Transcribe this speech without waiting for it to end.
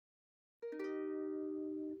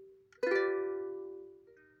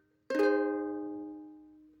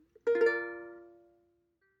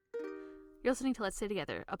You're listening to Let's Stay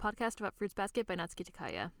Together, a podcast about Fruits Basket by Natsuki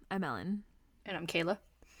Takaya. I'm Ellen. And I'm Kayla.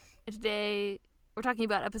 And today, we're talking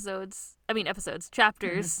about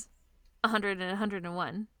chapters 100 and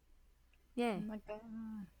 101. Yay. Oh my god.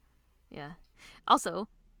 Yeah. Also,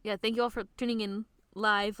 thank you all for tuning in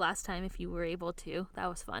live last time if you were able to. That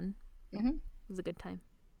was fun. Mm-hmm. It was a good time.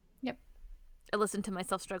 Yep. I listened to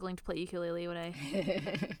myself struggling to play ukulele when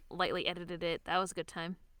I lightly edited it. That was a good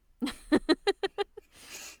time.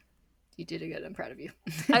 You did good. I'm proud of you.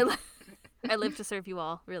 I live to serve you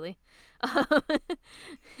all, really.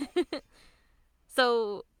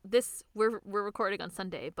 So we're recording on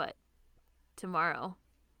Sunday, but tomorrow,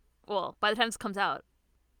 well, by the time this comes out,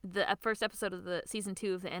 the first episode of the season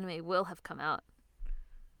 2 of the anime will have come out,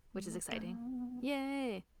 which is exciting.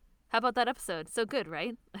 Yay! How about that episode? So good,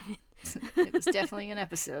 right? It was definitely an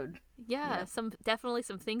episode. Yeah. Definitely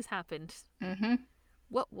some things happened. Mm-hmm.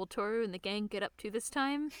 What will Toru and the gang get up to this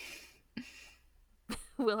time?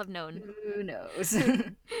 We'll have known. Who knows?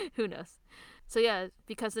 Who knows? So yeah,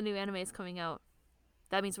 because the new anime is coming out,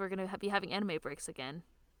 that means we're going to be having anime breaks again.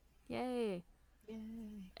 Yay. Yay.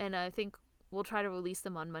 And I think we'll try to release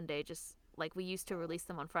them on Monday, just like we used to release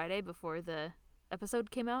them on Friday before the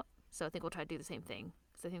episode came out. So I think we'll try to do the same thing.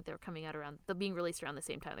 Because I think they're being released around the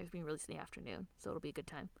same time. They're being released in the afternoon. So it'll be a good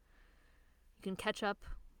time. You can catch up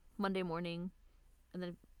Monday morning and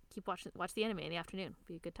then watch the anime in the afternoon. It'll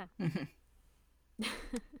be a good time. Mm-hmm.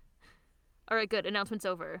 All right, good. Announcement's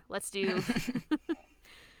over. Let's do...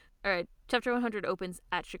 All right, chapter 100 opens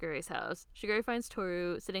at Shigure's house. Shigure finds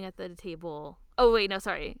Toru sitting at the table. Oh, wait, no,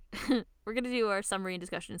 sorry. We're going to do our summary and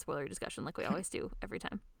discussion and spoiler discussion like we always do every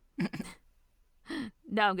time.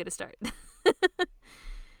 Now I'm going to start.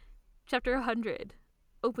 Chapter 100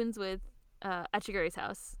 opens with at Shigure's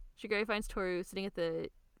house. Shigure finds Toru sitting at the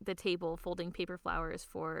table folding paper flowers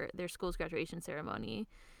for their school's graduation ceremony.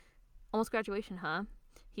 Almost graduation, huh?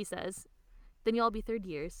 He says. Then you'll all be third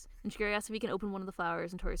years. And Shigure asks if he can open one of the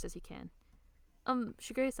flowers, and Toru says he can.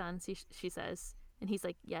 Shigure-san, she says. And he's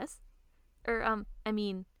like, yes? And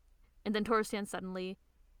then Toru stands suddenly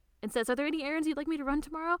and says, are there any errands you'd like me to run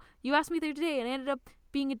tomorrow? You asked me there today, and I ended up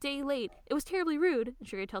being a day late. It was terribly rude. And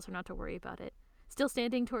Shigure tells her not to worry about it. Still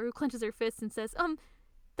standing, Toru clenches her fists and says,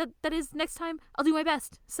 that is, next time, I'll do my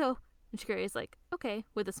best. So, and Shigure is like, okay,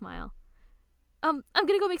 with a smile. I'm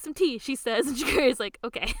gonna go make some tea, she says, and Shigure is like,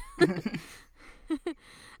 okay.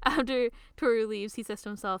 After Toru leaves, he says to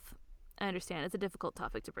himself, I understand, it's a difficult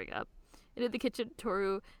topic to bring up. And in the kitchen,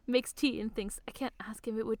 Toru makes tea and thinks, I can't ask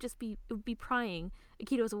him, it would be prying.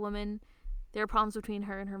 Akito is a woman, there are problems between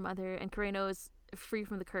her and her mother, and Kureno is free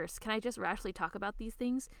from the curse. Can I just rashly talk about these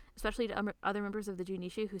things, especially to other members of the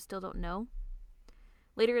Junishu who still don't know?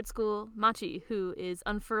 Later at school, Machi, who is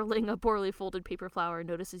unfurling a poorly folded paper flower,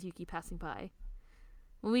 notices Yuki passing by.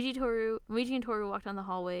 Momiji and Toru walk down the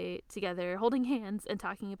hallway together, holding hands and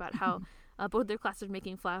talking about how both their classes are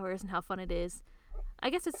making flowers and how fun it is.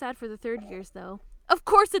 I guess it's sad for the third years, though. Of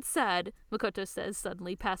course it's sad, Makoto says,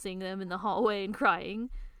 suddenly passing them in the hallway and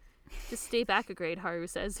crying. Just stay back a grade, Haru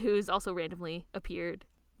says, who's also randomly appeared.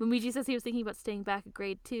 Momiji says he was thinking about staying back a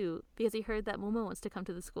grade, too, because he heard that Momo wants to come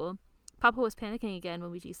to the school. Papa was panicking again,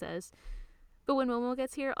 Momiji says. But when Momo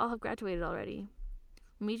gets here, I'll have graduated already.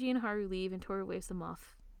 Momiji and Haru leave and Toru waves them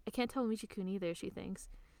off. I can't tell Momiji-kun either, she thinks.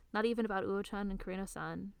 Not even about Uo-chan and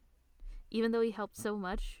Kureno-san. Even though he helped so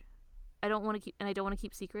much, I don't want to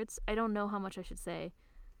keep secrets. I don't know how much I should say.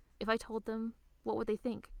 If I told them, what would they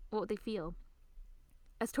think? What would they feel?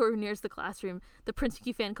 As Toru nears the classroom, the Prince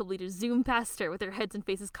Yuki fan club leaders zoom past her with their heads and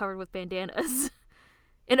faces covered with bandanas.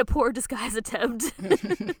 In a poor disguise attempt.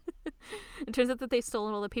 It turns out that they've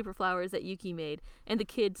stolen all the paper flowers that Yuki made, and the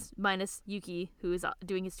kids, minus Yuki, who is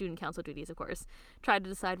doing his student council duties, of course, tried to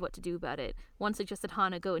decide what to do about it. One suggested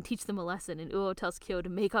Hana go and teach them a lesson, and Uo tells Kyo to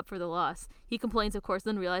make up for the loss. He complains, of course,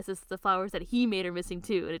 then realizes that the flowers that he made are missing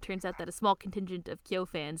too, and it turns out that a small contingent of Kyo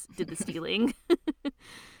fans did the stealing.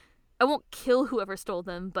 I won't kill whoever stole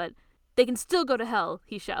them, but they can still go to hell,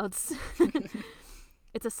 he shouts.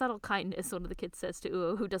 It's a subtle kindness, one of the kids says to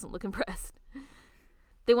Uo, who doesn't look impressed.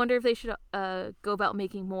 They wonder if they should go about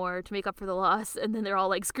making more to make up for the loss, and then they're all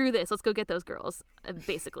like, screw this, let's go get those girls,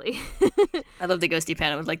 basically. I love the ghosty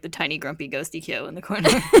panel with like the tiny grumpy ghosty Kyo in the corner.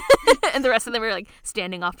 And the rest of them are like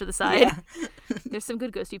standing off to the side. Yeah. There's some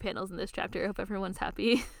good ghosty panels in this chapter. I hope everyone's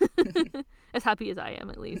happy. As happy as I am,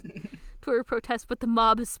 at least. Toru protests, but the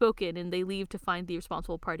mob has spoken, and they leave to find the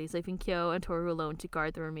responsible parties, leaving Kyo and Toru alone to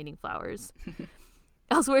guard the remaining flowers.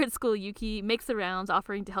 Elsewhere at school, Yuki makes the rounds,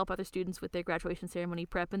 offering to help other students with their graduation ceremony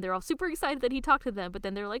prep, and they're all super excited that he talked to them, but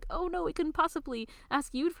then they're like, oh no, we couldn't possibly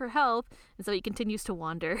ask you for help, and so he continues to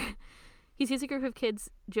wander. He sees a group of kids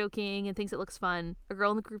joking and thinks it looks fun. A girl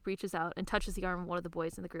in the group reaches out and touches the arm of one of the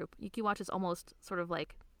boys in the group. Yuki watches almost sort of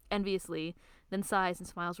like enviously, then sighs and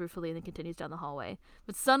smiles ruefully and then continues down the hallway.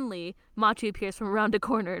 But suddenly, Machi appears from around a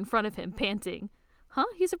corner in front of him, panting. Huh?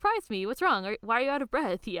 You surprised me. What's wrong? Why are you out of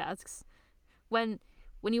breath? He asks. When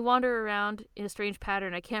you wander around in a strange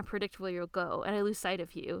pattern, I can't predict where you'll go, and I lose sight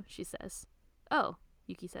of you, she says. Oh,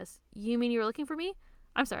 Yuki says. You mean you were looking for me?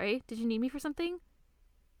 I'm sorry. Did you need me for something?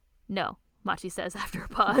 No, Machi says after a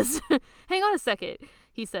pause. Hang on a second,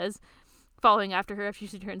 he says, following after her after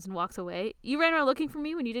she turns and walks away. You ran around looking for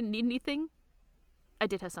me when you didn't need anything? I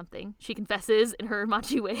did have something, she confesses in her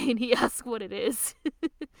Machi way, and he asks what it is.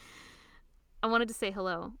 I wanted to say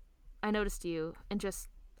hello. I noticed you, and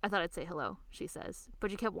I thought I'd say hello, she says, but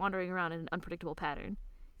you kept wandering around in an unpredictable pattern.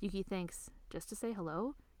 Yuki thinks, just to say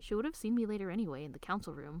hello? She would have seen me later anyway, in the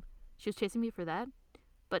council room. She was chasing me for that?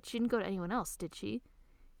 But she didn't go to anyone else, did she?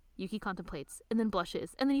 Yuki contemplates, and then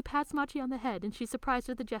blushes, and then he pats Machi on the head, and she's surprised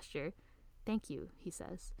at the gesture. Thank you, he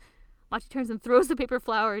says. Machi turns and throws the paper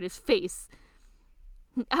flower at his face.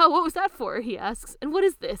 Ow, what was that for? He asks. And what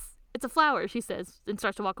is this? It's a flower, she says, and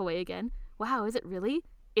starts to walk away again. Wow, is it really?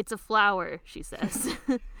 It's a flower, she says.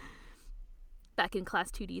 Back in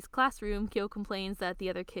Class 2D's classroom, Kyo complains that the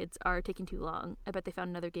other kids are taking too long. I bet they found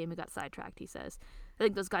another game and got sidetracked, he says. I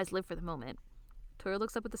think those guys live for the moment. Toru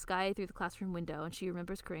looks up at the sky through the classroom window, and she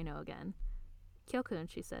remembers Kureno again. Kyo-kun,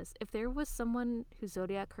 she says, if there was someone whose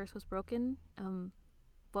zodiac curse was broken,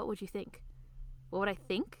 what would you think? What would I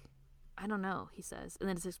think? I don't know, he says, and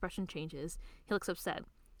then his expression changes. He looks upset.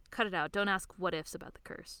 Cut it out. Don't ask what-ifs about the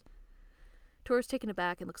curse. Toru's taken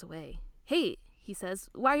aback and looks away. Hey, he says,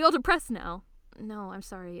 why are you all depressed now? No, I'm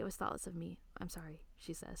sorry. It was thoughtless of me. I'm sorry,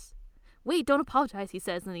 she says. Wait, don't apologize, he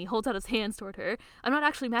says, and then he holds out his hands toward her. I'm not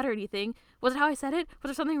actually mad or anything. Was it how I said it? Was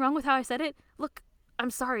there something wrong with how I said it? Look,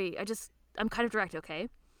 I'm sorry. I'm kind of direct, okay?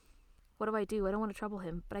 What do? I don't want to trouble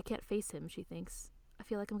him, but I can't face him, she thinks. I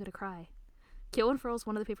feel like I'm going to cry. Kyo unfurls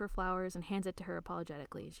one of the paper flowers and hands it to her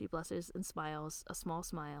apologetically. She blushes and smiles, a small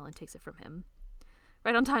smile, and takes it from him.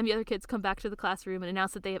 Right on time, the other kids come back to the classroom and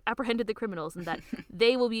announce that they have apprehended the criminals and that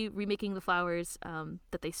they will be remaking the flowers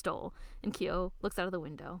that they stole. And Kyo looks out of the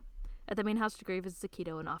window. At the main house, Shigure visits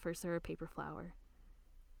Akito and offers her a paper flower.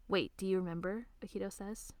 Wait, do you remember? Akito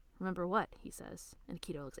says. Remember what? He says. And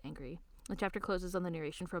Akito looks angry. The chapter closes on the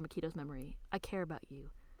narration from Akito's memory. I care about you.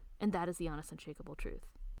 And that is the honest, unshakable truth.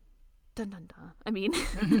 Dun dun dun. I mean.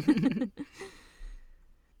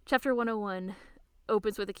 Chapter 101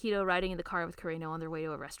 opens with Akito riding in the car with Kureno on their way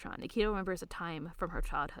to a restaurant. Akito remembers a time from her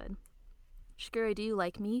childhood. Shigure, do you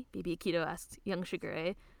like me? Baby Akito asks young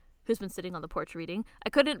Shigure, who's been sitting on the porch reading.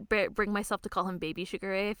 I couldn't bring myself to call him Baby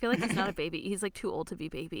Shigure. I feel like he's not a baby. He's like too old to be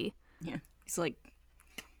baby. Yeah. He's like,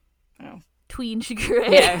 I don't know. Tween Shigure.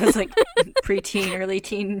 Yeah, it was like preteen, early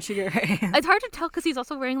teen Shigure. It's hard to tell because he's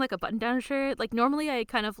also wearing like a button-down shirt. Like normally I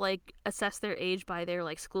kind of like assess their age by their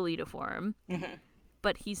like school uniform. Mm-hmm.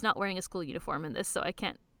 But he's not wearing a school uniform in this, so I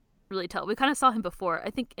can't really tell. We kind of saw him before. I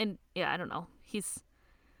think, and yeah, I don't know.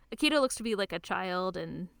 Akito looks to be like a child,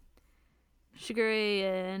 and Shigure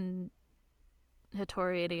and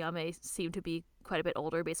Hattori and Ayame seem to be quite a bit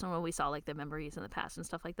older based on when we saw like the memories in the past and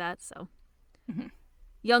stuff like that. So,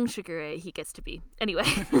 young Shigure, he gets to be. Anyway,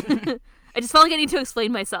 I just felt like I need to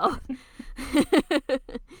explain myself.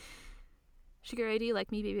 Shigure, do you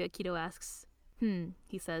like me? Baby Akito asks.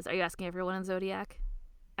 He says. Are you asking everyone in Zodiac?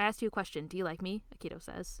 I asked you a question. Do you like me? Akito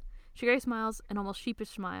says. Shigure smiles, an almost sheepish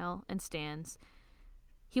smile, and stands.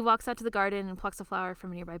 He walks out to the garden and plucks a flower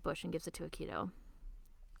from a nearby bush and gives it to Akito.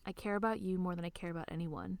 I care about you more than I care about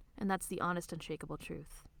anyone, and that's the honest, unshakable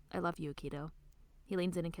truth. I love you, Akito. He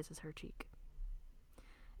leans in and kisses her cheek.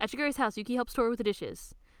 At Shigure's house, Yuki helps Toru with the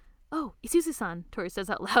dishes. Oh, Isuzu-san, Toru says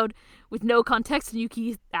out loud with no context, and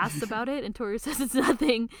Yuki asks about it, and Toru says it's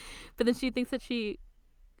nothing. But then she thinks that she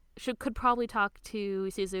could probably talk to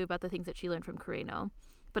Isuzu about the things that she learned from Kureno.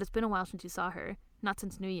 But it's been a while since you saw her, not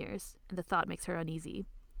since New Year's, and the thought makes her uneasy.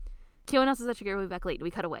 Kyo announces that Shigure will be back late, and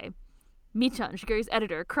we cut away. Michan, Shigure's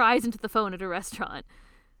editor, cries into the phone at a restaurant.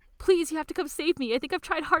 Please, you have to come save me. I think I've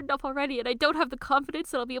tried hard enough already, and I don't have the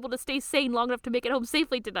confidence that I'll be able to stay sane long enough to make it home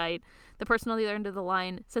safely tonight. The person on the other end of the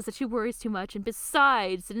line says that she worries too much, and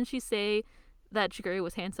besides, didn't she say that Shigure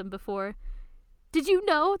was handsome before? Did you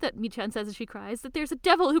know, that Michan says as she cries, that there's a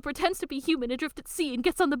devil who pretends to be human adrift at sea and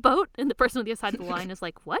gets on the boat? And the person on the other side of the line is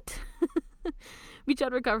like, what?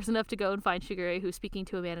 Michan recovers enough to go and find Shigure, who's speaking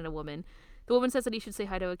to a man and a woman. The woman says that he should say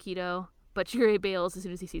hi to Akito, but Shigure bails as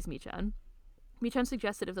soon as he sees Michan. Michan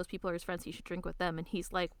suggested if those people are his friends, he should drink with them, and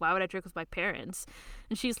he's like, why would I drink with my parents?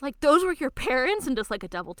 And she's like, those were your parents? And just like a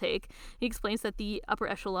double take. He explains that the upper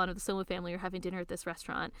echelon of the Soma family are having dinner at this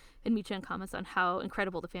restaurant, and Michan comments on how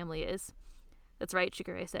incredible the family is. That's right,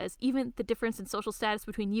 Shigure says. Even the difference in social status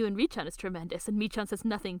between you and Michan is tremendous, and Michan says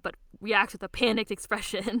nothing but reacts with a panicked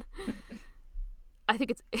expression. I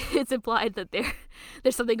think it's implied that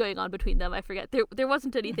there's something going on between them. I forget. There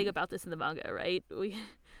wasn't anything about this in the manga, right?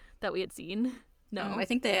 That we had seen. No, I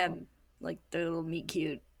think they had like their little meet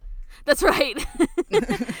cute. That's right.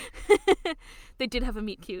 They did have a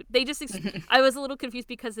meet cute. They just I was a little confused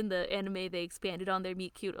because in the anime they expanded on their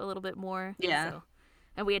meet cute a little bit more. Yeah. So,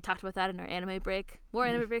 and we had talked about that in our anime break. More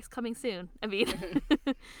anime breaks coming soon. I mean,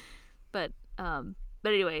 but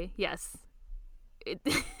anyway, yes.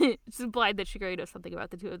 It's implied that Shigure knows something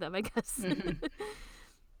about the two of them, I guess,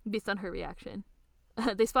 based on her reaction.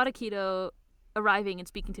 They spot Akito arriving and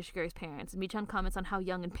speaking to Shigure's parents, and Michan comments on how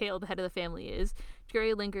young and pale the head of the family is.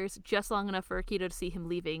 Shigure lingers just long enough for Akito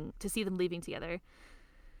to see them leaving together.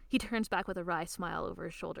 He turns back with a wry smile over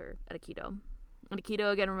his shoulder at Akito. And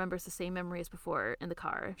Akito again remembers the same memory as before in the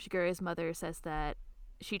car. Shigure's mother says that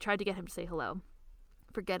she tried to get him to say hello.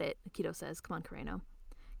 Forget it, Akito says. Come on, Kureno.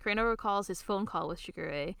 Kureno recalls his phone call with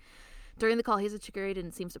Shigure. During the call, he said Shigure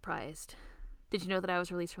didn't seem surprised. Did you know that I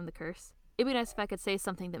was released from the curse? It'd be nice if I could say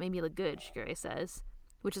something that made me look good, Shigure says,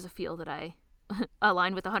 which is a feel that I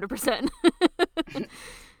align with 100%.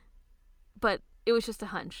 But it was just a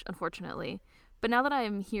hunch, unfortunately. But now that I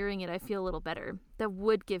am hearing it, I feel a little better. That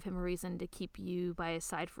would give him a reason to keep you by his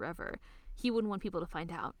side forever. He wouldn't want people to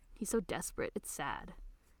find out. He's so desperate. It's sad.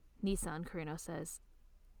 Nissan, Kureno says,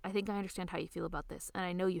 I think I understand how you feel about this, and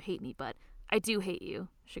I know you hate me, but I do hate you,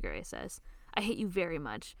 Shigure says. I hate you very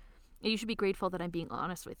much, and you should be grateful that I'm being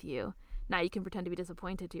honest with you. Now you can pretend to be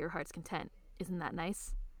disappointed to your heart's content. Isn't that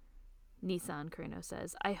nice? Nissan, Kureno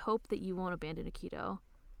says, I hope that you won't abandon Akito.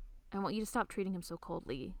 I want you to stop treating him so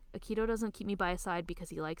coldly. Akito doesn't keep me by his side because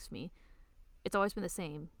he likes me. It's always been the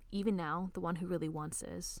same. Even now, the one who really wants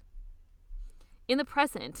is. In the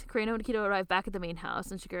present, Kureno and Akito arrive back at the main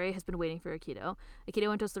house, and Shigure has been waiting for Akito.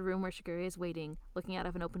 Akito enters the room where Shigure is waiting, looking out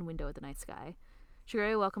of an open window at the night sky.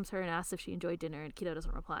 Shigure welcomes her and asks if she enjoyed dinner, and Akito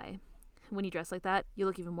doesn't reply. When you dress like that, you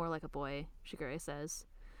look even more like a boy, Shigure says.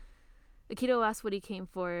 Akito asks what he came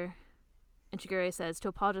for, and Shigure says to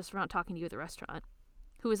apologize for not talking to you at the restaurant.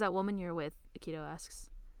 Who is that woman you're with? Akito asks.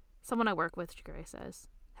 Someone I work with, Shigure says.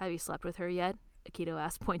 Have you slept with her yet? Akito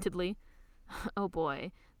asks pointedly. Oh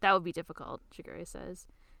boy, that would be difficult, Shigure says.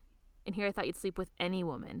 And here I thought you'd sleep with any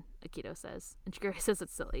woman, Akito says. And Shigure says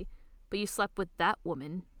it's silly. But you slept with that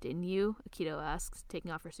woman, didn't you? Akito asks,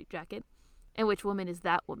 taking off her suit jacket. And which woman is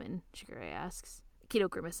that woman? Shigure asks. Akito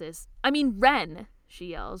grimaces. I mean Ren, she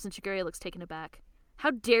yells, and Shigure looks taken aback.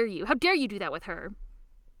 How dare you? How dare you do that with her?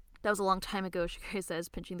 That was a long time ago, Shigure says,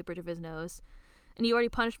 pinching the bridge of his nose. And you already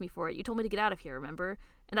punished me for it. You told me to get out of here, remember?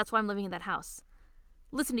 And that's why I'm living in that house.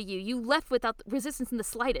 Listen to you. You left without resistance in the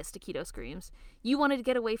slightest, Akito screams. You wanted to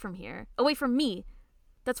get away from here. Away from me.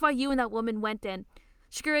 That's why you and that woman went and...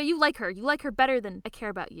 Shigure, you like her. You like her better than I care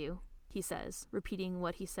about you, he says, repeating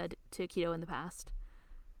what he said to Akito in the past.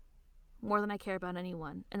 More than I care about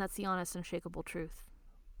anyone, and that's the honest, unshakable truth.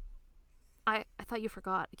 I thought you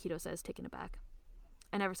forgot, Akito says, taken aback.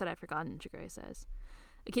 I never said I'd forgotten, Shigure says.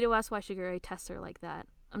 Akito asks why Shigure tests her like that.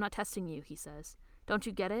 I'm not testing you, he says. Don't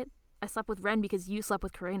you get it? I slept with Ren because you slept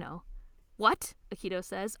with Kureno. What? Akito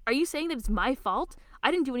says. Are you saying that it's my fault?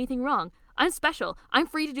 I didn't do anything wrong. I'm special. I'm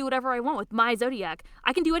free to do whatever I want with my zodiac.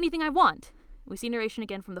 I can do anything I want. We see narration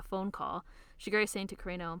again from the phone call. Shigure is saying to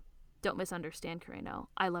Kureno, don't misunderstand, Kureno.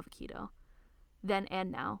 I love Akito. Then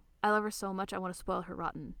and now. I love her so much I want to spoil her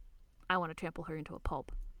rotten. I want to trample her into a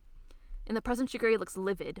pulp. In the present, Shigure looks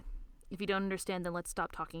livid. If you don't understand, then let's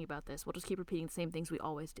stop talking about this. We'll just keep repeating the same things we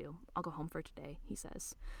always do. I'll go home for today, he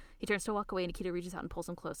says. He turns to walk away, and Akito reaches out and pulls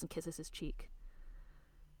him close and kisses his cheek.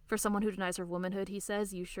 For someone who denies her womanhood, he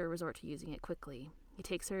says, you sure resort to using it quickly. He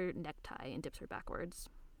takes her necktie and dips her backwards.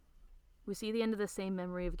 We see the end of the same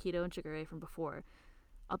memory of Akito and Shigure from before.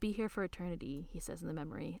 I'll be here for eternity, he says in the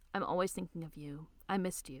memory. I'm always thinking of you. I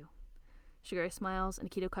missed you. Shigure smiles,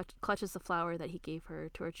 and Akito clutches the flower that he gave her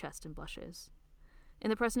to her chest and blushes. In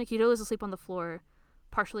the present, Akito is asleep on the floor,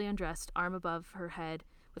 partially undressed, arm above her head,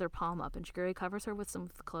 with her palm up, and Shigure covers her with some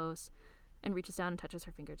of the clothes and reaches down and touches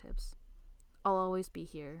her fingertips. I'll always be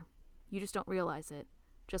here. You just don't realize it.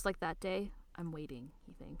 Just like that day, I'm waiting,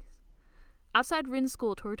 he thinks. Outside Rin's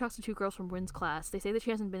school, Toru talks to two girls from Rin's class. They say that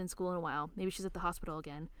she hasn't been in school in a while. Maybe she's at the hospital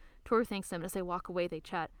again. Toru thanks them, and as they walk away, they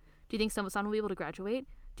chat. Do you think Somo-san will be able to graduate?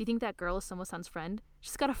 Do you think that girl is Somo-san's friend?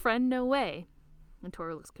 She's got a friend? No way. And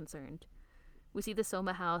Toru looks concerned. We see the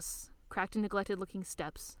Soma house, cracked and neglected-looking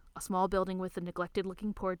steps, a small building with a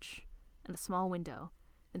neglected-looking porch, and a small window,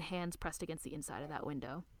 and hands pressed against the inside of that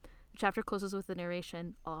window. The chapter closes with the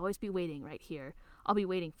narration, "I'll always be waiting right here. I'll be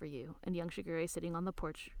waiting for you," and young Shigure sitting on the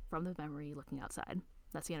porch from the memory looking outside.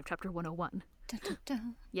 That's the end of chapter 101. Dun, dun,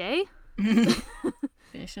 dun. Yay?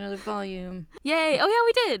 Finish another volume. Yay! Oh yeah,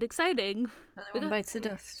 we did! Exciting! Another one bites the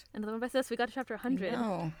dust. Another one bites this. We got to chapter 100.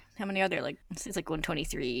 No. How many are there? Like, it's like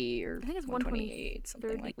 123 or I think it's 128,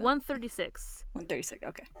 something like that. 136. 136,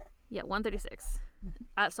 okay. Yeah, 136.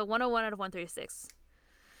 So 101 out of 136.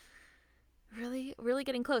 Really, really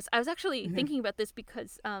getting close. I was actually thinking about this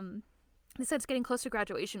because they said it's getting close to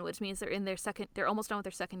graduation, which means they're almost done with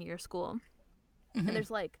their second year of school. And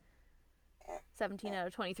there's like 17 out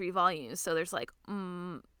of 23 volumes, so there's like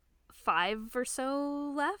 5 or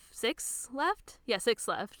so left? 6 left? Yeah, 6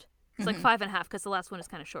 left. It's like 5 and a half because the last one is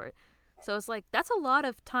kind of short. So it's like, that's a lot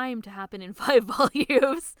of time to happen in 5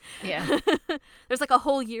 volumes. Yeah. There's like a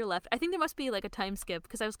whole year left. I think there must be like a time skip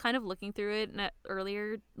because I was kind of looking through it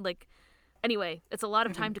earlier. Like, anyway, it's a lot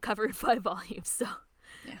of time to cover in 5 volumes. So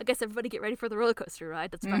Yeah. I guess everybody get ready for the roller coaster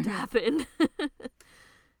ride that's about to happen.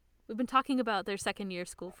 We've been talking about their second year of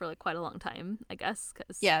school for like quite a long time, I guess.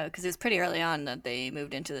 Yeah, because it was pretty early on that they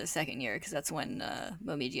moved into the second year, because that's when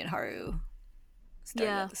Momiji and Haru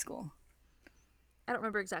started at the school. I don't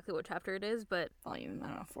remember exactly what chapter it is, but Volume, I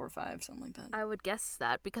don't know, 4 or 5, something like that. I would guess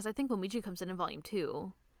that because I think Momiji comes in volume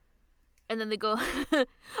 2. And then they go,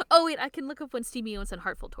 oh wait, I can look up when Steamy Owens and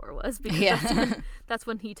Heartful Tour was, because that's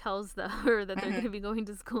when he tells her that they're going to be going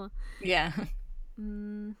to school. Yeah.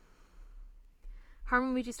 Haru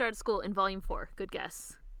and Momiji started school in volume 4. Good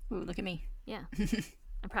guess. Ooh, look at me. Yeah.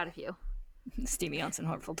 I'm proud of you. Steamy Aunts and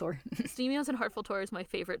Heartful Tour. Steamy Owens and Heartful Tour is my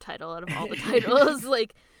favorite title out of all the titles.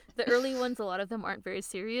 Like, the early ones, a lot of them aren't very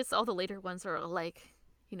serious. All the later ones are like,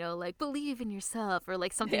 you know, like, believe in yourself, or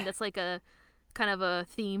like something that's like a kind of a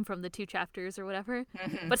theme from the 2 chapters or whatever.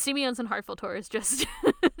 But Steamy Owens and Heartful Tour is just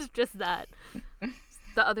just that.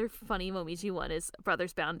 The other funny Momiji one is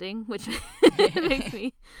Brothers Bounding, which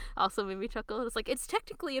also made me chuckle. It's like, it's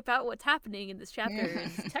technically about what's happening in this chapter.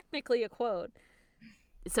 It's technically a quote.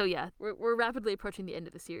 So yeah, we're rapidly approaching the end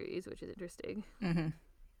of the series, which is interesting.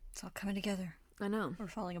 It's all coming together. I know. We're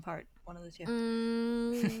falling apart. One of the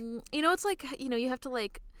 2. You know, it's like, you know, you have to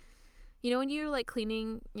like, you know, when you're like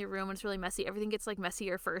cleaning your room and it's really messy, everything gets like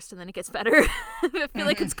messier first and then it gets better. I feel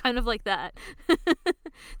like it's kind of like that.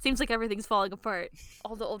 Seems like everything's falling apart.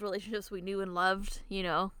 All the old relationships we knew and loved, you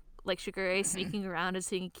know, like Shigure sneaking around and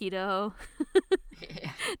seeing Akito.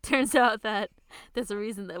 Turns out that there's a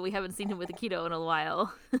reason that we haven't seen him with Akito in a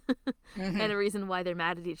while. And a reason why they're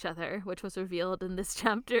mad at each other, which was revealed in this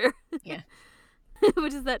chapter. Yeah.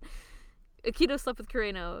 Which is that Akito slept with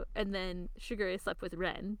Kureno and then Shigure slept with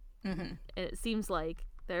Ren. And it seems like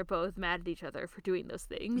they're both mad at each other for doing those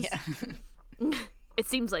things. Yeah. It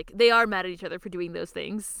seems like they are mad at each other for doing those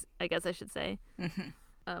things, I guess I should say.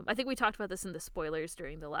 I think we talked about this in the spoilers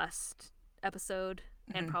during the last episode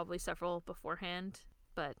and probably several beforehand,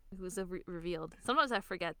 but it was revealed. Sometimes I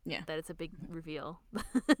forget that it's a big reveal.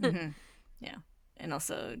 Yeah. And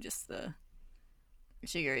also just the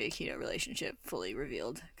Shigure-Akito relationship fully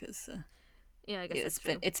revealed, because yeah, I guess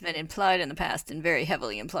it's been implied in the past and very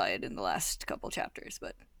heavily implied in the last couple chapters,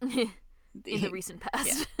 but in the recent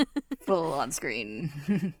past. Yeah. Full on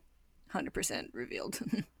screen, 100% revealed.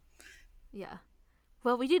 Yeah.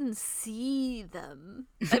 Well, we didn't see them.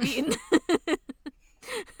 I mean,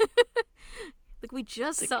 like we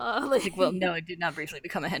just saw. Like, well, no, it did not briefly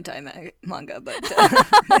become a hentai manga, but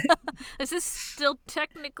this is still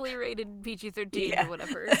technically rated PG-13 or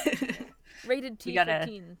whatever. Rated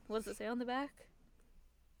T-13. What does it say on the back?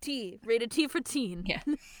 T. Rated T for teen. Yeah.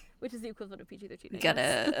 Which is the equivalent of PG-13. We got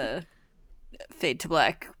a Fade to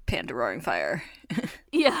Black, Panda Roaring Fire.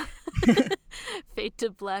 Yeah. Fade to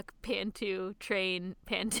Black, Pantu, Train,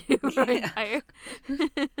 Pantu, Roaring Fire.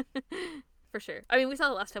 For sure. I mean, we saw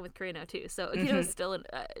the last time with Kureno too, so Akito is still in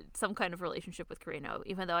some kind of relationship with Kureno,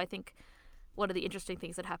 even though I think one of the interesting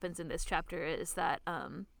things that happens in this chapter is that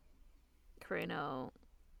Kureno,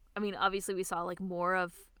 I mean, obviously we saw like more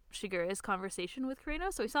of Shigure's conversation with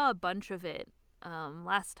Kureno, so we saw a bunch of it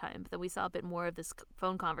last time, but then we saw a bit more of this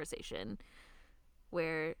phone conversation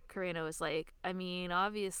where Kureno is like, I mean,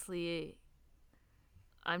 obviously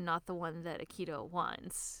I'm not the one that Akito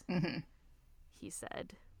wants, he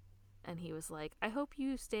said. And he was like, I hope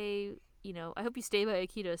you stay by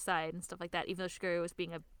Akito's side and stuff like that, even though Shigure was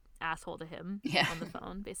being an asshole to him on the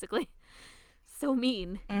phone, basically. So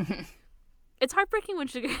mean. It's heartbreaking when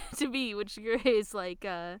Shigure is like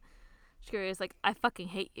Shigure is like, I fucking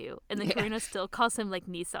hate you. And then Yeah. Kureno still calls him like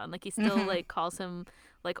Nissan. Like he still like calls him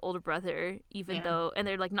like older brother, even though, and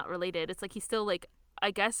they're like not related. It's like he still like,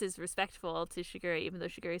 I guess, is respectful to Shigure, even though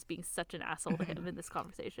Shigure is being such an asshole to him in this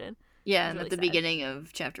conversation. Yeah, It's and really at the sad. beginning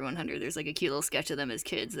of chapter 100, there's like a cute little sketch of them as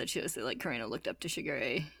kids that shows that like Kureno looked up to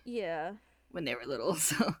Shigure Yeah. when they were little.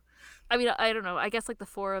 So I mean, I don't know. I guess like the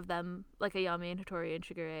four of them, like Ayame and Hattori and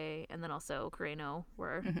Shigure, and then also Kureno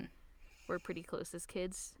were pretty close as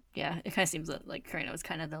kids. yeah, it kind of seems like Kureno was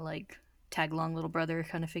kind of the like tag along little brother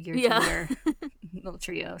kind of figure Yeah. to their little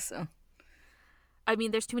trio. So I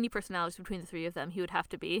mean, there's too many personalities between the three of them. He would have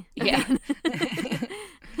to be. yeah,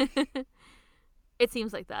 It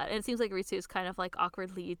seems like that. And it seems like Ritsu is kind of like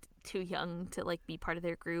awkwardly too young to like be part of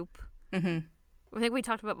their group. hmm I think we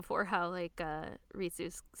talked about before how like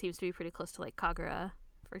Ritsu seems to be pretty close to like Kagura,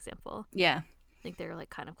 for example. yeah, I think they're like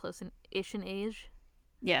kind of close-ish in age.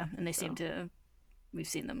 yeah, and they seem So. to. We've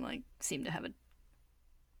seen them like seem to have a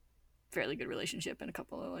fairly good relationship in a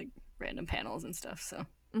couple of like random panels and stuff. So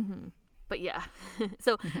But yeah,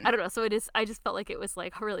 so I don't know. So it is. I just felt like it was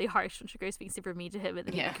like really harsh when Shigure's being super mean to him, and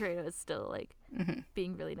then Yeah. Kureno is still like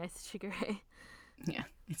being really nice to Shigure. yeah,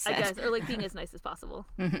 it's I sad. guess, or like being as nice as possible.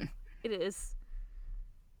 Mhm. It is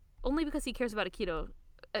only because he cares about Akito.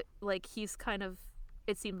 Like he's kind of.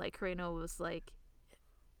 It seemed like Kureno was like,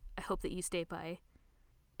 I hope that you stay by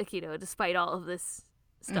Akito despite all of this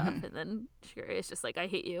stuff, and then Shigure is just like, I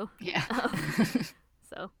hate you. Yeah,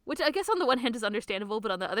 So, which I guess on the one hand is understandable,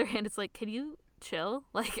 but on the other hand, it's like, can you chill?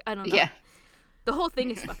 Like, I don't know. yeah, The whole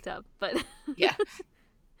thing is fucked up, but yeah,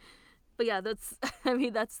 but yeah, that's. I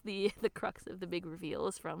mean, that's the crux of the big reveal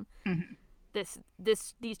is from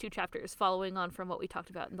these two chapters, following on from what we talked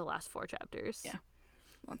about in the last 4 chapters. Yeah.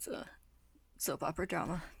 Lots of soap opera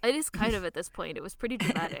drama. It is kind of at this point. It was pretty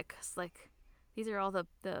dramatic. It's like these are all the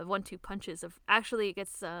 1-2 punches of. Actually, it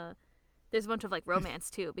gets. There's a bunch of like romance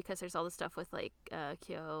too, because there's all the stuff with like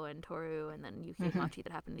Kyo and Toru, and then Yuki and Machi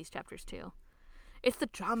that happen in these chapters too. It's the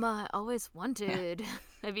drama I always wanted.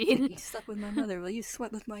 I mean, You slept with my mother. Will you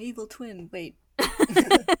sweat with my evil twin? Wait.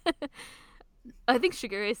 I think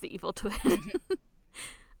Shigure is the evil twin.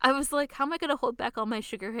 I was like, how am I going to hold back all my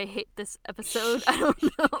Shigure hate this episode? I don't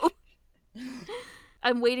know.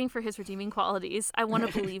 I'm waiting for his redeeming qualities. I want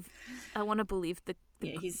to believe. I want to believe the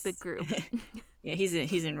group. Yeah, he's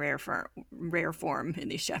in rare form in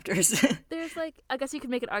these chapters. There's like, I guess you could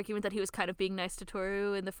make an argument that he was kind of being nice to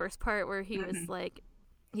Toru in the first part, where he was like,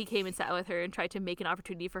 he came and sat with her and tried to make an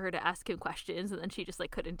opportunity for her to ask him questions, and then she just like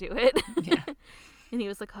couldn't do it. Yeah. And he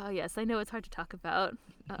was like, oh yes, I know it's hard to talk about,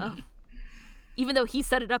 even though he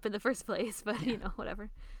set it up in the first place. But you know, whatever.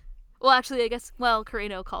 Well, actually, I guess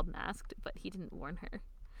Kureno called and asked, but he didn't warn her.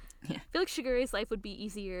 Yeah. I feel like Shigure's life would be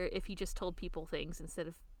easier if he just told people things instead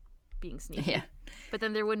of being sneaky. Yeah. But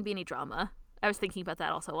then there wouldn't be any drama. I was thinking about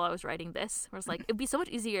that also while I was writing this. I was like, it'd be so much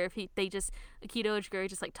easier if Akito and Shigure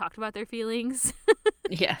just like talked about their feelings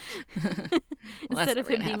Yeah. instead of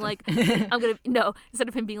him being like, instead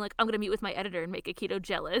of him being like, I'm gonna meet with my editor and make Akito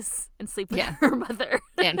jealous and sleep with her mother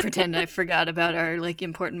And pretend I forgot about our like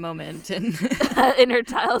important moment and in her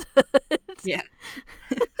childhood. yeah.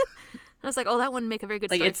 I was like, oh, that wouldn't make a very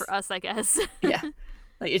good Like, story it's- for us, I guess. Yeah.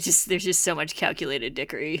 Like it's just there's just so much calculated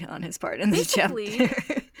dickery on his part in this Basically.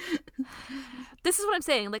 chapter. This is what I'm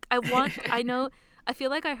saying. Like, I feel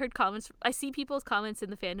like I heard comments. I see people's comments in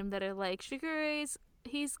the fandom that are like,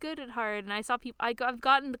 he's good at heart. And I saw people, I've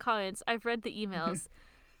gotten the comments. I've read the emails.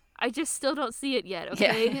 I just still don't see it yet,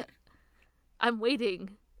 okay? Yeah. I'm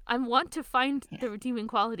waiting. I want to find the redeeming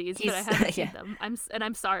qualities, but I haven't seen them.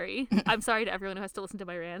 I'm sorry. I'm sorry to everyone who has to listen to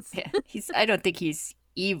my rants. Yeah. I don't think he's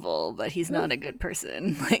evil, but he's not a good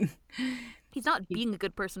person. Like He's not being a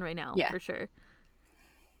good person right now, Yeah. for sure.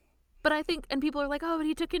 But I think, and people are like, oh, but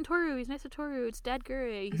he took in Toru. He's nice to Toru. It's Dad Gure.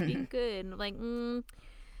 He's being good. And I'm like,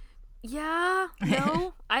 yeah,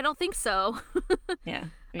 no, I don't think so. yeah.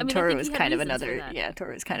 I mean, I Toru think is he had kind of reasons for another that. yeah,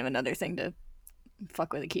 Toru is kind of another thing to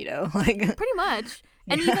fuck with Akito. Like Pretty much.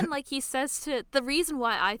 And even like he says to, the reason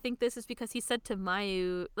why I think this is because he said to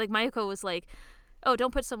Mayu, like Mayuko was like, oh,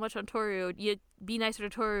 don't put so much on Toru. You be nicer to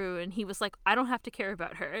Toru. And he was like, I don't have to care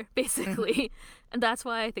about her, basically. And that's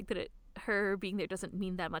why I think that her being there doesn't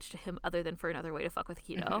mean that much to him other than for another way to fuck with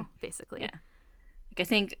Akito, basically. Yeah. Like I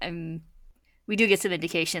think we do get some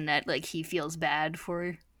indication that like he feels bad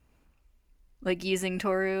for like using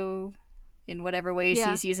Toru in whatever ways Yeah.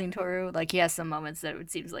 he's using Toru. Like he has some moments that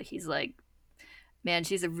it seems like he's like, man,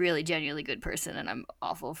 she's a really genuinely good person and I'm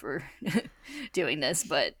awful for doing this,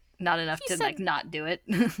 but not enough He to said- like not do it.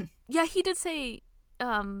 Yeah, he did say,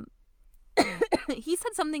 he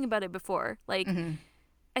said something about it before. Like, Mhm.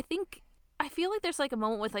 I think I feel like there's like a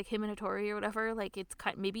moment with like him and Hattori or whatever. Like it's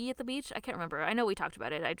maybe at the beach. I can't remember. I know we talked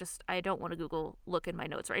about it. I don't want to Google look in my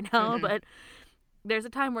notes right now. But there's a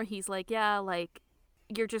time where he's like, yeah, like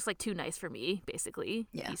you're just like too nice for me. Basically,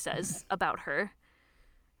 he says about her.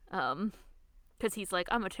 Because he's like,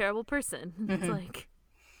 I'm a terrible person. It's like,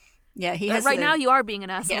 yeah, he has right now you are being an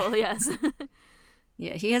asshole. Yes.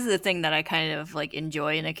 Yeah, he has the thing that I kind of like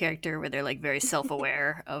enjoy in a character where they're like very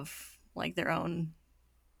self-aware of like their own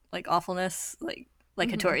like awfulness. Like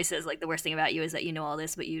Hattori says, like the worst thing about you is that you know all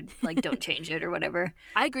this, but you like don't change it or whatever.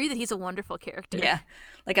 I agree that he's a wonderful character. Yeah,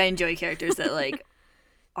 like I enjoy characters that like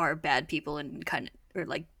are bad people and kind of, or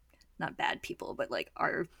like not bad people, but like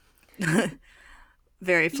are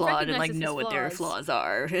very flawed and like know what their flaws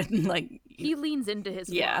are. And like he leans into his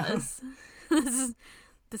flaws.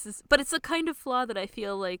 This is, but it's a kind of flaw that I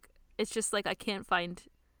feel like it's just like I can't find.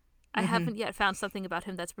 I haven't yet found something about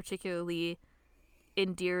him that's particularly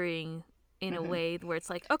endearing in a way where it's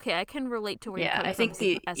like, okay, I can relate to where you're coming from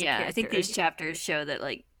as a character. I think these chapters show that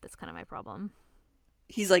like that's kind of my problem.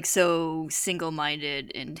 He's like so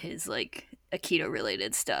single-minded in his like Akito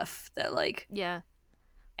related stuff that like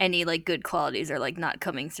any like good qualities are like not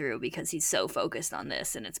coming through because he's so focused on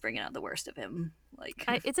this and it's bringing out the worst of him. Like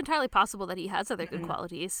it's entirely possible that he has other good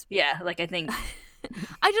qualities. Yeah, like I think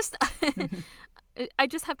I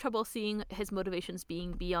just have trouble seeing his motivations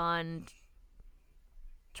being beyond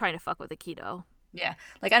trying to fuck with Akito. Yeah,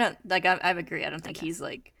 like I don't like I agree. I don't think he's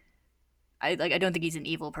like I don't think he's an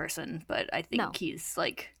evil person, but I think he's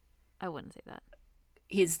like I wouldn't say that.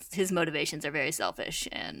 His motivations are very selfish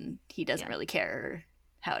and he doesn't really care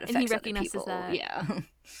how it affects other people. That. Yeah.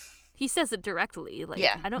 He says it directly. Like,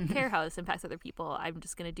 I don't care how this impacts other people. I'm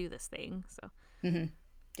just going to do this thing. So.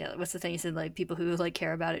 Yeah, what's the thing you said? Like, people who like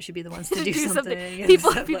care about it should be the ones to do something.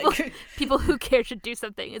 People who care should do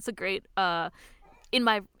something. It's a great. In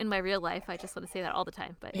my real life, I just want to say that all the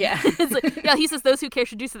time. But it's like, he says those who care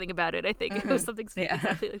should do something about it. I think it was something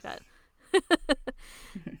exactly like that.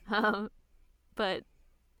 But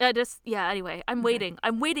I just anyway, I'm waiting.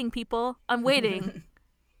 I'm waiting, people. I'm waiting.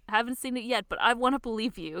 I haven't seen it yet, but I want to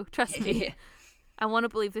believe you. Trust me. I want to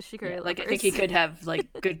believe the Shigure like I think he could have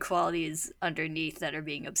like good qualities underneath that are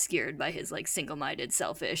being obscured by his like single-minded,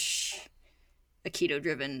 selfish,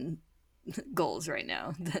 Akito-driven goals right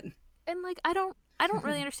now. And like I don't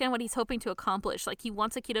really understand what he's hoping to accomplish. Like he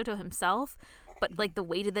wants Akito to himself, but like the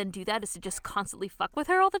way to then do that is to just constantly fuck with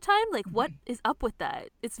her all the time. Like what is up with that?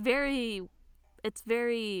 It's very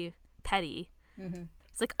petty.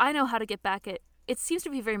 It's like I know how to get back at. It seems to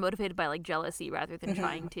be very motivated by like jealousy rather than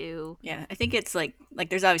trying to. Yeah, I think it's like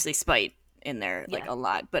there's obviously spite in there like a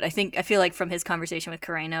lot, but I feel like from his conversation with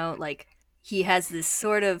Kureno, like he has this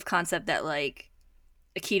sort of concept that like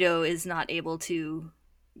Akito is not able to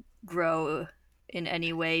grow in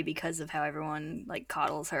any way because of how everyone like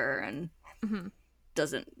coddles her and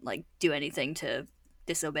doesn't like do anything to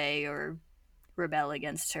disobey or rebel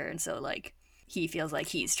against her, and so like he feels like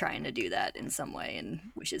he's trying to do that in some way and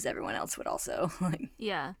wishes everyone else would also.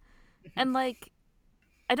 And like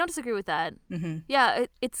I don't disagree with that.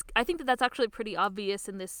 It's I think that's actually pretty obvious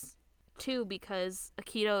in this too, because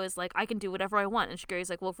Akito is like, I can do whatever I want, and Shigure's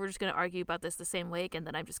like, well, if we're just going to argue about this the same way again,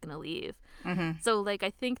 then I'm just going to leave. So like I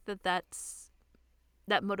think that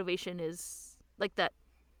motivation is like that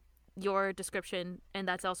your description, and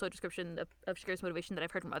that's also a description of Shigure's motivation that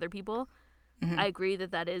I've heard from other people. I agree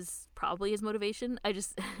that is probably his motivation.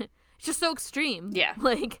 It's just so extreme. Yeah.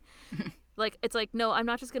 Like it's like, no, I'm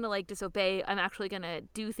not just gonna like disobey. I'm actually gonna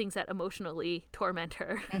do things that emotionally torment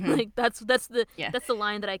her. Like that's the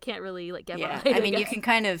line that I can't really like get behind. I mean, you can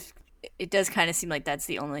kind of. It does kind of seem like that's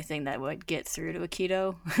the only thing that would get through to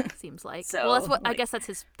Akito. Seems like. So, well, that's what I guess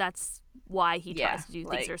that's why he tries to do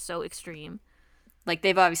things that are so extreme. Like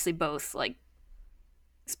they've obviously both like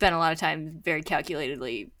spent a lot of time very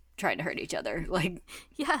calculatedly trying to hurt each other, like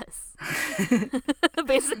yes.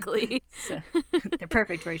 Basically. So, they're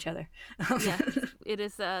perfect for each other. It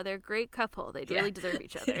is they're a great couple. They really deserve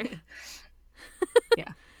each other.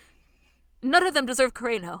 None of them deserve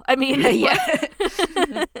Kureno. I mean,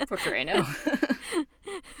 poor Kureno.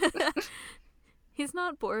 He's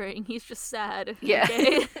not boring, he's just sad.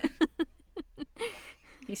 Okay?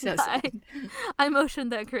 He's so sad. I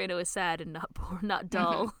motioned that Kureno is sad and not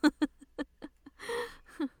dull.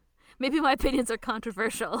 Maybe my opinions are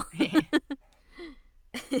controversial.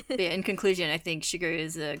 In conclusion, I think Shigure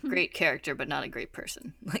is a great character, but not a great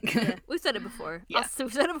person. We've said it before. We've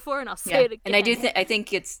said it before, and I'll say it again. And I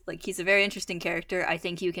think it's like he's a very interesting character. I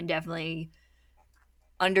think you can definitely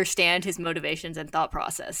understand his motivations and thought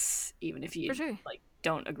process, even if you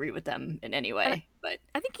don't agree with them in any way. But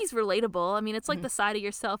I think he's relatable. I mean, it's like the side of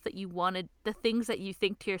yourself that you wanted, the things that you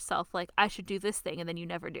think to yourself, like, I should do this thing, and then you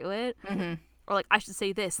never do it. Or like, I should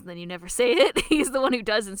say this, and then you never say it. He's the one who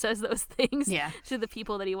does and says those things to the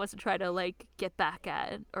people that he wants to try to, like, get back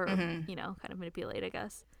at or, you know, kind of manipulate, I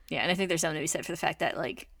guess. Yeah, and I think there's something to be said for the fact that,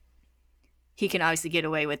 like, he can obviously get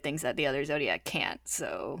away with things that the other Zodiac can't,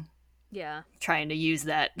 so yeah, trying to use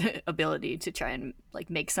that ability to try and, like,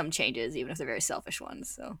 make some changes, even if they're very selfish ones,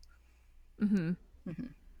 so.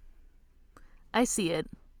 I see it.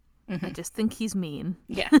 I just think he's mean.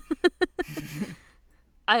 Yeah.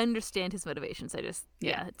 I understand his motivations. I just,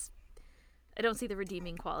 I don't see the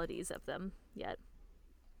redeeming qualities of them yet.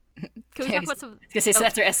 Can we talk about some? I was gonna say, so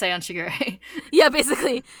that's their essay on Shigure. Yeah,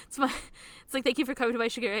 basically, it's like, thank you for coming to my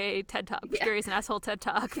Shigure TED Talk. Shigure is an asshole TED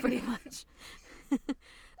Talk, pretty much.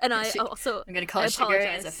 And I'm gonna call Shigure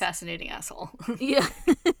as a fascinating asshole. Yeah,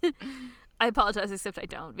 I apologize, except I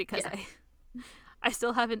don't, because I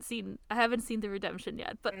still haven't seen the redemption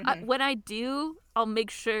yet. But when I do, I'll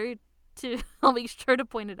make sure to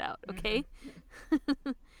point it out. Okay.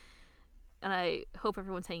 And I hope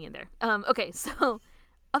everyone's hanging in there. Okay, so.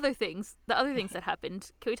 The other things that happened.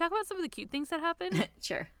 Can we talk about some of the cute things that happened?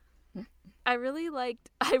 Sure. I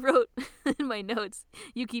wrote in my notes,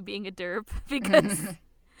 Yuki being a derp, because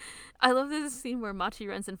I love this scene where Machi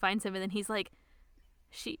runs and finds him, and then he's like,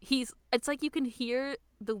 it's like you can hear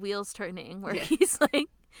the wheels turning, where he's like,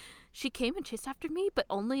 she came and chased after me, but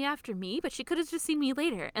only after me, but she could have just seen me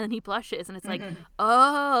later. And then he blushes, and it's like,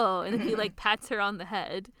 oh, and then he like pats her on the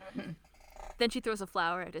head. Then she throws a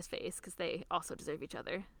flower at his face because they also deserve each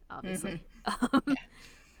other, obviously.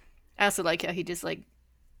 I also like how he just like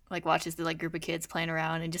watches the like group of kids playing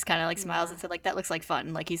around and just kind of like smiles and said like, that looks like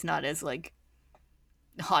fun. Like he's not as like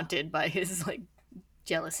haunted by his like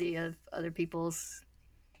jealousy of other people's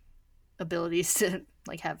abilities to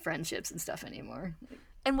like have friendships and stuff anymore.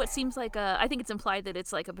 And what seems like I think it's implied that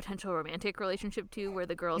it's like a potential romantic relationship too, where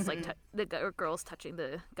the girl's like the girl's touching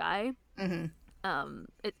the guy.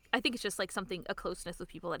 I think it's just like a closeness with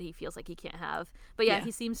people that he feels like he can't have. But he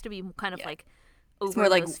seems to be kind of like over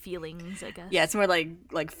those feelings, I guess. Yeah, it's more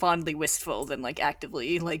like fondly wistful than like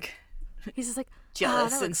actively like he's just like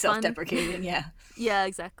jealous and self-deprecating. Yeah,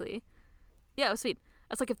 exactly. Yeah, it was sweet.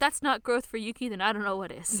 I was like, if that's not growth for Yuki, then I don't know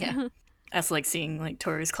what is. Yeah. I also like seeing like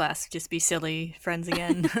Toru's class just be silly friends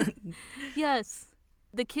again. Yes,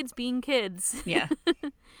 the kids being kids. Yeah.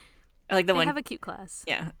 I like they have a cute class.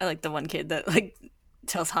 Yeah, I like the one kid that like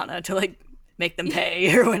tells Hana to like make them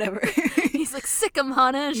pay or whatever. He's like, sick 'em,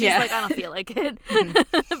 Hana. And she's like, I don't feel like it.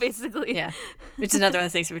 Basically. Yeah. Which is another one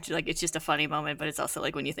of the things which like it's just a funny moment, but it's also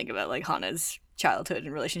like when you think about like Hana's childhood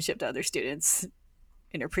and relationship to other students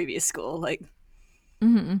in her previous school, like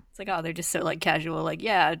it's like, oh, they're just so like casual, like,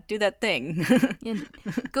 yeah, do that thing.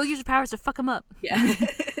 Go use your powers to fuck them up. Yeah.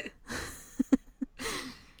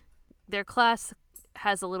 Their class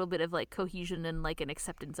has a little bit of like cohesion and like an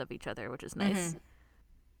acceptance of each other, which is nice.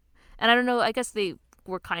 And I don't know, I guess they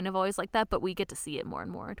were kind of always like that, but we get to see it more and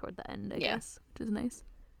more toward the end, I guess, which is nice.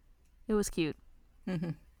 It was cute.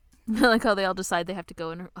 I like how they all decide they have to go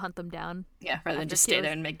and hunt them down. Yeah, rather than just stay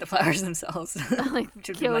there and make the flowers themselves. Like,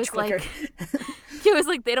 Kyo's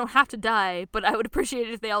like, they don't have to die, but I would appreciate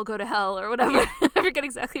it if they all go to hell or whatever. I forget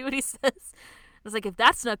exactly what he says. I was like, if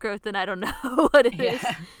that's not growth, then I don't know what it is.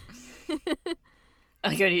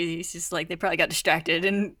 Like he's just like, they probably got distracted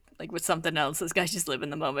and like with something else. Those guys just live in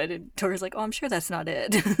the moment. And Toru's like, oh, I'm sure that's not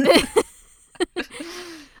it.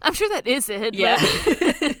 I'm sure that is it. Yeah.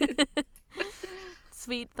 But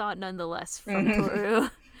sweet thought nonetheless from Toru.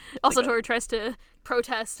 Also, Toru tries to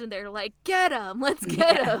protest and they're like, get him, let's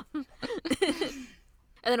get him.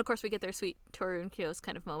 And then, of course, we get their sweet Toru and Kyo's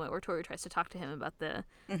kind of moment where Toru tries to talk to him about the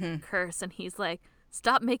curse, and he's like,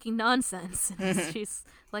 stop making nonsense. And she's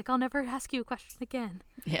like, I'll never ask you a question again.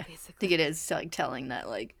 Yeah, basically. I think it is like telling that,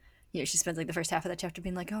 like, you know, she spends like the first half of that chapter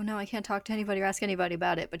being like, oh no, I can't talk to anybody or ask anybody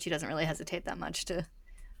about it, but she doesn't really hesitate that much to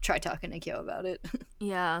try talking to Kyo about it.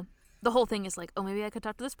 Yeah. The whole thing is like, oh, maybe I could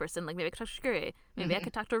talk to this person. Like, maybe I could talk to Shigure. Maybe I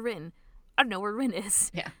could talk to Rin. I don't know where Rin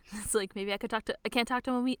is. Yeah. It's like, maybe I can't talk to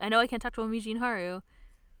Momiji. I know I can't talk to Momiji and Haru.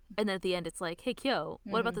 And then at the end, it's like, hey, Kyo,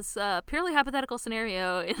 what about this purely hypothetical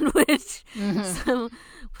scenario in which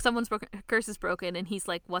someone's curse is broken, and he's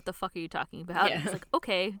like, what the fuck are you talking about? Yeah. And he's like,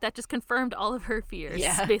 okay, that just confirmed all of her fears,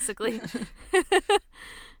 basically.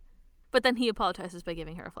 But then he apologizes by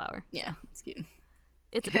giving her a flower. Yeah, it's cute.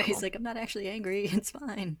 He's like, I'm not actually angry. It's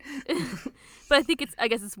fine. But I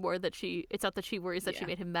guess it's more that it's not that she worries that she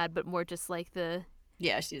made him mad, but more just like the...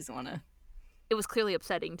 Yeah, she doesn't want to... it was clearly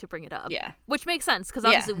upsetting to bring it up. Yeah. Which makes sense, because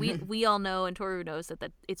obviously we all know, and Toru knows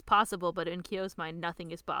that it's possible, but in Kyo's mind, nothing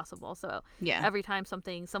is possible. So every time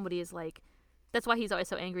somebody is like, that's why he's always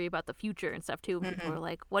so angry about the future and stuff, too. When people are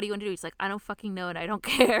like, what do you want to do? He's like, I don't fucking know and I don't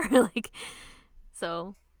care. Like,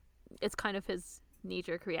 so it's kind of his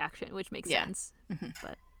knee-jerk reaction, which makes sense.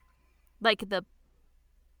 But, like,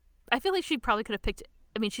 I feel like she probably could have picked,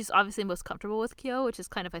 I mean, she's obviously most comfortable with Kyo, which is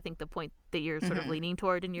kind of, I think, the point that you're sort of leaning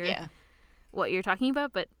toward in your what you're talking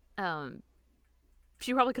about, but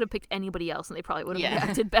she probably could have picked anybody else and they probably would have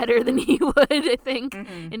reacted better than he would, I think,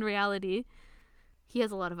 in reality. He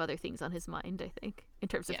has a lot of other things on his mind, I think, in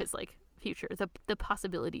terms of his, like, future, the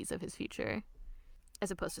possibilities of his future,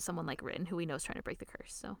 as opposed to someone like Rin, who we know is trying to break the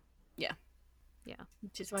curse, so. Yeah.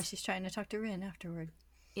 Which is why she's trying to talk to Rin afterward.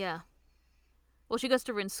 Yeah. Well, she goes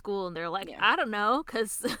to Rin's school, and they're like, I don't know,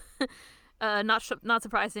 because not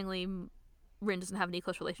surprisingly, Rin doesn't have any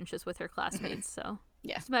close relationships with her classmates, so.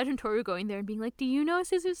 Yeah. Just imagine Toru going there and being like, do you know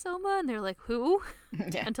Suzusoma? And they're like, who?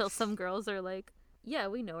 Until some girls are like, yeah,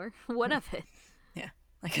 we know her. What of it?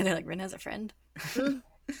 Like, they're like, Rin has a friend? The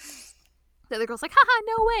other girl's like, haha,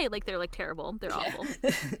 no way. Like, they're, like, terrible. They're awful.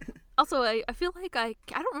 Also, I feel like I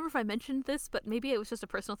don't remember if I mentioned this, but maybe it was just a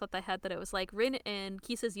personal thought that I had that I was like, Rin and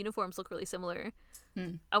Kisa's uniforms look really similar.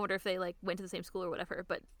 I wonder if they, like, went to the same school or whatever,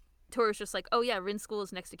 but Toru's just like, oh, yeah, Rin's school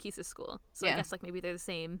is next to Kisa's school. So I guess, like, maybe they're the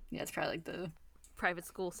same. Yeah, it's probably, like, the private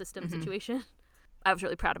school system situation. I was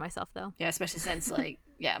really proud of myself, though. Yeah, especially since, like,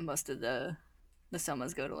 most of the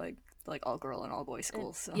Somas go to, like all girl and all boy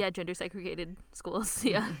schools. So. Yeah, gender segregated schools.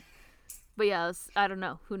 Yeah. But yeah, I don't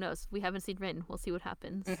know. Who knows? We haven't seen Rin. We'll see what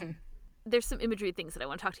happens. There's some imagery things that I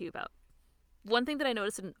want to talk to you about. One thing that I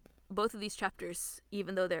noticed in both of these chapters,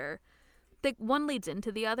 even though one leads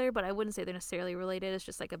into the other, but I wouldn't say they're necessarily related. It's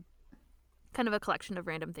just like a kind of a collection of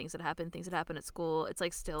random things that happen at school. It's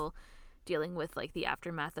like still dealing with like the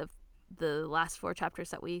aftermath of the last 4 chapters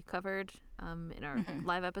that we covered in our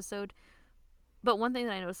live episode. But one thing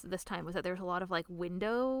that I noticed this time was that there's a lot of like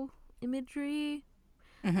window imagery.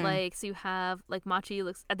 Like, so you have like Machi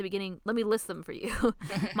looks at the beginning. Let me list them for you.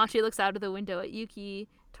 Machi looks out of the window at Yuki.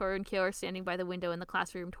 Toru and Kyo are standing by the window in the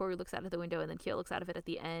classroom. Toru looks out of the window, and then Kyo looks out of it at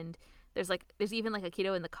the end. There's even like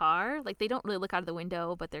Akito in the car. Like, they don't really look out of the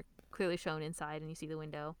window, but they're clearly shown inside, and you see the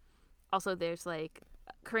window. Also, there's like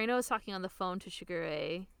Kureno is talking on the phone to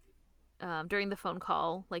Shigure during the phone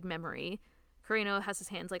call, like memory. Kureno has his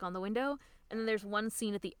hands like on the window. And then there's one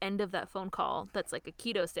scene at the end of that phone call that's like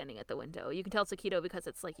Akito standing at the window. You can tell it's Akito because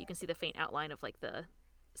it's like you can see the faint outline of like the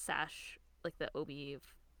sash, like the obi of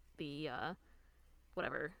the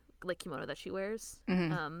whatever like kimono that she wears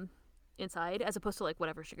inside, as opposed to like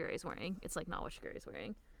whatever Shigure is wearing. It's like not what Shigure is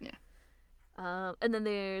wearing. Yeah. And then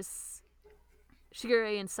there's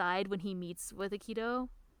Shigure inside when he meets with Akito.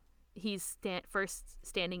 He's first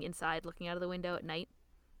standing inside looking out of the window at night.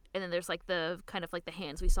 And then there's like the kind of like the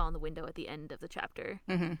hands we saw in the window at the end of the chapter.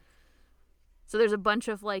 So there's a bunch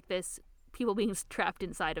of like this people being trapped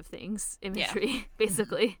inside of things imagery,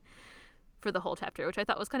 basically, for the whole chapter, which I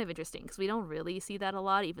thought was kind of interesting because we don't really see that a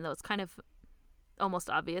lot, even though it's kind of almost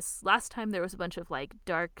obvious. Last time there was a bunch of like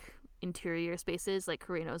dark interior spaces, like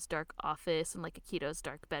Kureno's dark office and like Akito's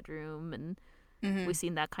dark bedroom, and we've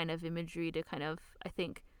seen that kind of imagery to kind of, I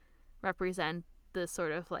think, represent the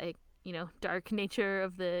sort of like, you know, dark nature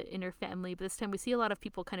of the inner family. But this time we see a lot of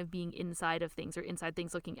people kind of being inside of things or inside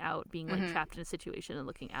things looking out, being like trapped in a situation and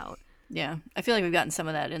looking out. Yeah, I feel like we've gotten some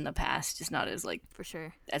of that in the past, just not as like for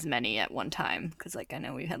sure as many at one time. Because like I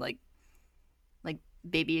know we had like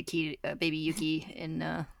baby Yuki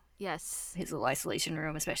in yes, his little isolation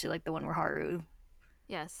room, especially like the one where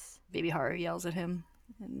baby Haru yells at him,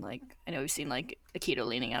 and like I know we've seen like Akito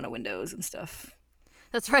leaning out of windows and stuff.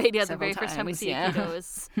 That's right. Yeah, the very first time we see Akito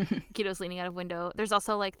is Akito's leaning out of window. There's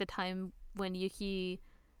also like the time when Yuki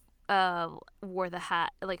wore the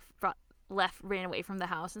hat, like ran away from the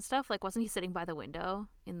house and stuff. Like, wasn't he sitting by the window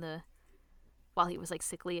while he was like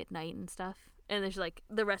sickly at night and stuff? And there's like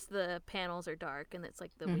the rest of the panels are dark, and it's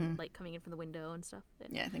like the light coming in from the window and stuff.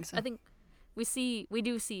 Yeah, I think so. I think we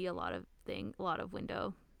do see a lot of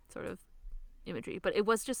window sort of imagery, but it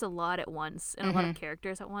was just a lot at once and a lot of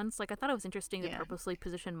characters at once. Like, I thought it was interesting to purposely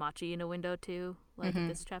position Machi in a window too, like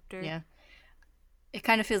this chapter. Yeah, it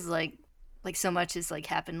kind of feels like so much has like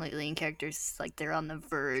happened lately in characters, like they're on the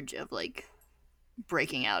verge of like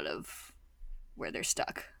breaking out of where they're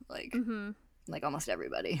stuck, like like almost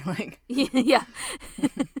everybody. Like yeah.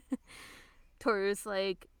 Toru's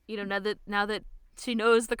like, you know, now that she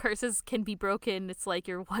knows the curses can be broken, it's like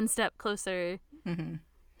you're one step closer.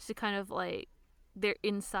 She kind of like, they're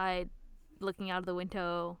inside looking out of the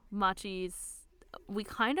window. Machi's we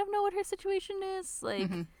kind of know what her situation is. Like,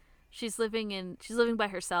 Mm-hmm. she's living by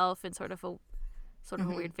herself in sort of a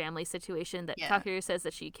weird family situation that Kakeru says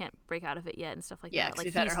that she can't break out of it yet and stuff like that. Like,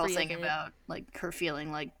 we've had her whole thing about like her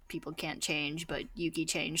feeling like people can't change, but Yuki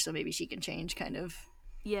changed, so maybe she can change. Kind of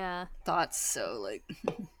thoughts. So like,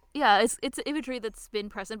 yeah, it's imagery that's been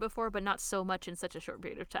present before, but not so much in such a short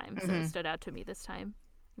period of time. So it stood out to me this time.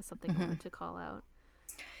 It's something I wanted to call out.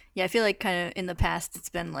 Yeah, I feel like kind of in the past it's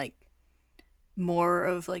been like more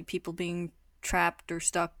of like people being trapped or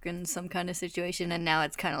stuck in some kind of situation, and now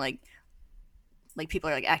it's kind of like people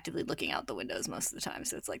are like actively looking out the windows most of the time.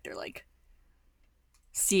 So it's like they're like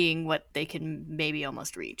seeing what they can maybe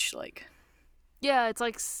almost reach. Like, yeah, it's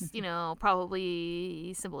like, you know,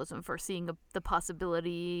 probably symbolism for seeing the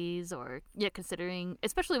possibilities, or considering,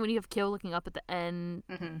 especially when you have Kyo looking up at the end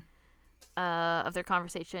of their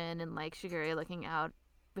conversation, and like Shigure looking out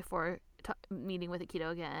before meeting with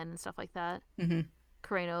Akito again and stuff like that.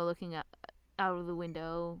 Kureno looking out of the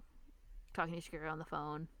window, talking to Shigure on the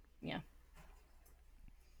phone. Yeah.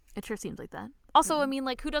 It sure seems like that. Also, I mean,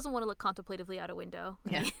 like, who doesn't want to look contemplatively out a window?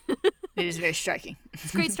 Yeah. It is very striking.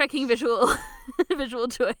 It's a great striking visual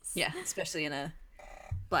choice. Yeah, especially in a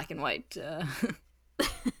black and white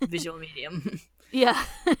visual medium. Yeah.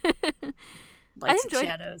 Lights and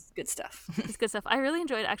shadows, good stuff. It's good stuff. I really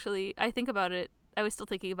enjoyed, actually, I think about it, I was still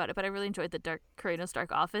thinking about it, but I really enjoyed the Kureno's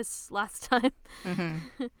dark office last time.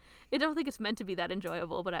 I don't think it's meant to be that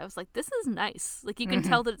enjoyable, but I was like, this is nice. Like, you can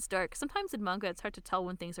tell that it's dark. Sometimes in manga, it's hard to tell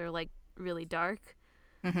when things are, like, really dark.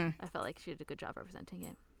 I felt like she did a good job representing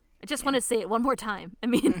it. I just want to say it one more time. I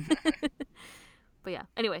mean, but yeah.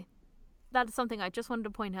 Anyway, that's something I just wanted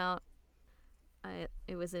to point out.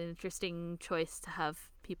 It was an interesting choice to have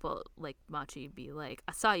people like Machi be like,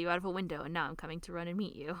 I saw you out of a window, and now I'm coming to run and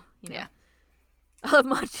meet you. You know? Yeah. I love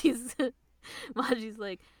Machi's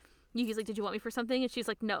like, Yuki's like, did you want me for something? And she's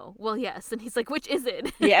like, no. Well, yes. And he's like, which is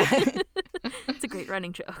it? Yeah. It's a great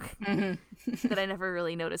running joke that I never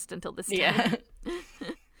really noticed until this time. Yeah.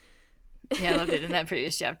 Yeah, I loved it in that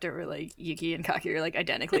previous chapter where like Yuki and Kaki are like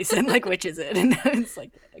identically said like, which is it? And it's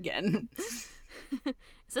like, again.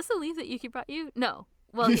 Is this the leaf that Yuki brought you? No.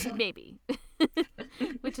 Well, maybe.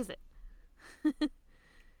 Which is it?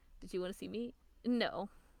 Did you want to see me? No.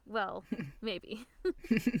 Well, maybe.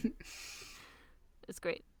 It's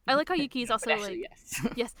great. I like how Yuki's also actually,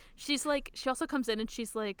 like, yes. She's like, she also comes in and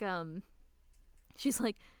she's like, you're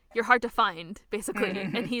hard to find, basically.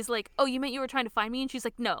 And he's like, oh, you meant you were trying to find me? And she's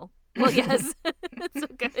like, no. Well, yes. That's so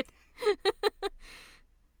good.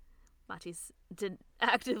 Machi's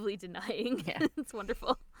actively denying. Yeah. It's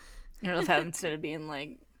wonderful. I love how instead of being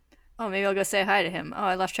like, oh, maybe I'll go say hi to him. Oh,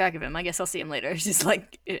 I lost track of him. I guess I'll see him later. She's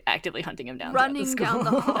like actively hunting him down. Running down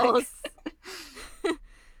the halls.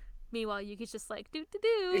 Meanwhile, Yuki's just like, do.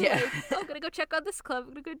 Yeah. Like, oh, I'm gonna go check on this club.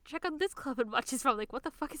 I'm gonna go check on this club. And Machi's probably like, what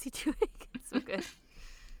the fuck is he doing? It's so good.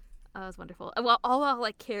 It was wonderful. Well, all while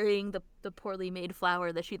like carrying the poorly made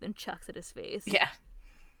flower that she then chucks at his face. Yeah.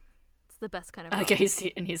 It's the best kind of. Okay,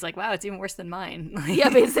 he's like, wow, it's even worse than mine. Yeah,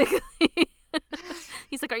 basically.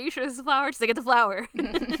 He's like, are you sure this is a flower? She's like, it's a flower.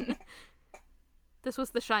 This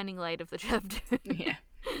was the shining light of the chapter. Yeah.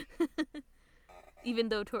 Even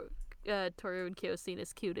though Toru and Kyo's scene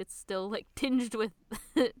is cute, it's still like tinged with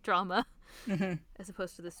drama, as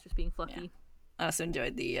opposed to this just being fluffy. Yeah. I also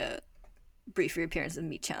enjoyed the brief reappearance of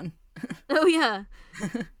Michan. Oh yeah.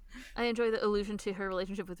 I enjoy the allusion to her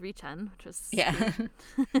relationship with Richan, which was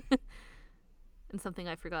and something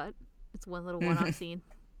I forgot. It's one little one-off scene.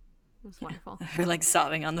 It was wonderful. Her like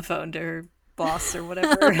sobbing on the phone to her boss or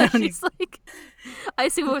whatever. She's like, I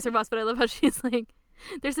assume it was her boss, but I love how she's like,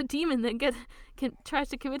 there's a demon that tries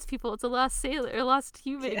to convince people it's a lost sailor or lost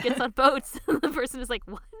human. It gets on boats. And the person is like,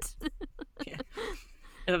 what? Yeah.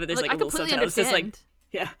 I love it. There's like a little subtitle. It's just like,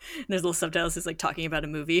 yeah. And there's little subtitles just like talking about a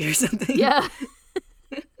movie or something. Yeah.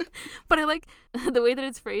 But I like the way that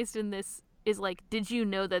it's phrased in this is like, did you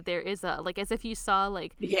know that there is a, like, as if you saw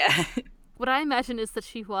like, yeah. What I imagine is that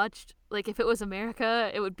she watched, like, if it was America,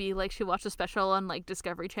 it would be like she watched a special on like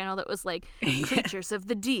Discovery Channel that was like creatures of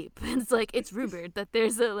the deep. And it's like, it's rumored that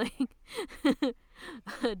there's a like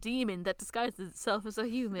a demon that disguises itself as a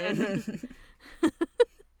human.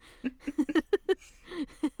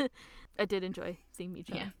 I did enjoy seeing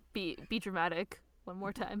Michan be dramatic one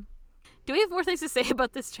more time. Do we have more things to say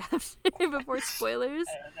about this chapter before spoilers?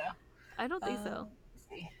 I don't know. I don't think so. Let's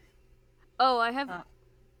see. Oh, I have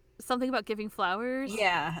something about giving flowers.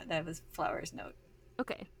 Yeah, that was Flower's note.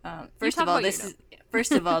 Okay. First of all,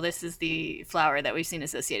 this is the flower that we've seen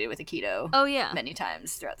associated with Akito. Oh yeah, many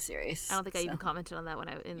times throughout the series. I don't think I even commented on that when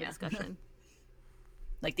in the discussion.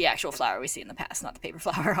 Like the actual flower we see in the past, not the paper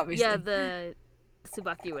flower, obviously. Yeah,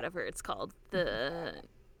 Tsubaki, whatever it's called. The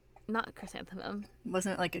not chrysanthemum.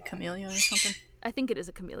 Wasn't it like a camellia or something? I think it is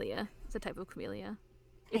a camellia. It's a type of camellia.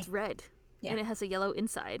 It's red. Yeah. And it has a yellow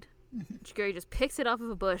inside. Shigure just picks it off of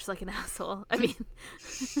a bush like an asshole. I mean,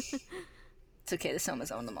 it's okay. The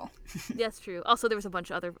Somas own them all. that's true. Also, there was a bunch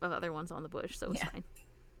of other ones on the bush, so it's fine.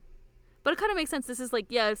 But it kind of makes sense. This is like,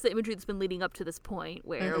 it's the imagery that's been leading up to this point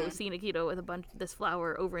where we've seen Akito with this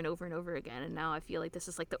flower over and over and over again, and now I feel like this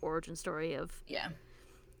is like the origin story of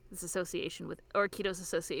this association with, or Akito's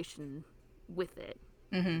association with it.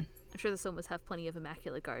 I'm sure the Somas have plenty of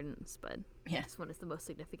immaculate gardens, but this one is the most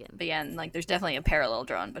significant. But yeah, and like there's definitely a parallel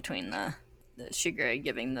drawn between the Shigure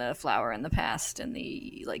giving the flower in the past and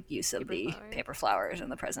the like use of the paper flowers in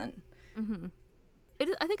the present.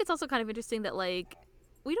 I think it's also kind of interesting that like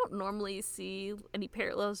we don't normally see any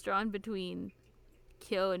parallels drawn between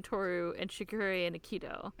Kyo and Toru and Shigure and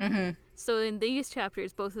Akito. So in these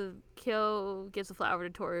chapters, both of Kyo gives a flower to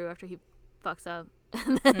Toru after he fucks up,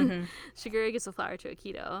 and then Shigure gives a flower to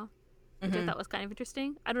Akito, which I thought was kind of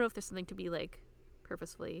interesting. I don't know if there's something to be like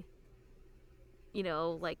purposefully,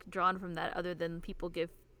 like drawn from that, other than people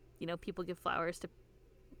give flowers to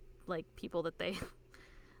like people that they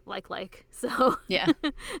like. So yeah.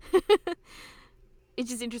 It's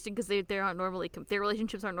just interesting because they aren't normally their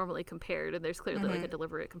relationships aren't normally compared, and there's clearly like a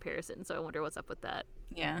deliberate comparison. So I wonder what's up with that.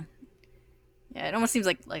 Yeah, it almost seems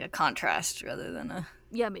like a contrast rather than a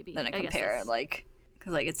maybe than a compare. Like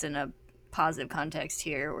because like it's in a positive context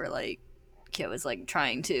here where like Kyo is like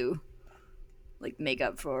trying to like make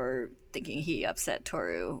up for thinking he upset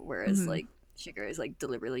Toru, whereas like Shigure is like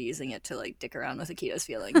deliberately using it to like dick around with Akito's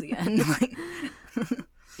feelings again.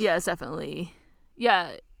 Yeah, it's definitely.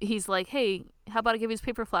 Yeah, he's like, hey, how about I give you this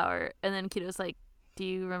paper flower? And then Kito's like, do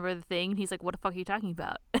you remember the thing? And he's like, what the fuck are you talking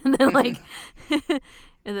about? And then like, and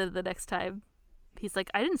then the next time, he's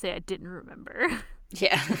like, I didn't say I didn't remember.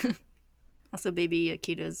 Yeah. Also, baby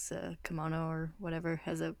Akito's kimono or whatever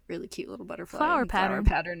has a really cute little butterfly flower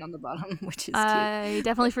pattern on the bottom, which is cute. I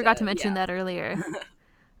definitely forgot to mention that earlier.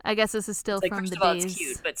 I guess this is still like, from first the of all, days. It's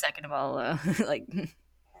cute, but second of all, like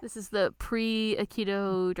this is the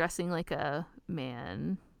pre-Akito dressing like a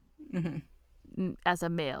man as a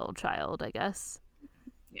male child, I guess.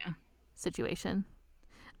 Yeah. Situation.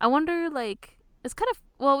 I wonder, like, it's kind of,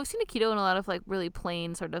 well, we've seen Akito in a lot of like really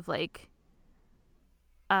plain sort of like.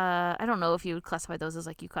 I don't know if you would classify those as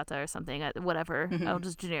like yukata or something. Whatever. I'll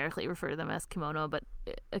just generically refer to them as kimono. But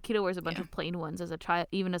Akito wears a bunch of plain ones as a child,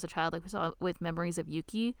 even as a child, like we saw with Memories of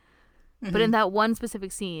Yuki. But in that one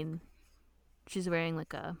specific scene, she's wearing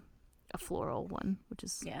like a floral one, which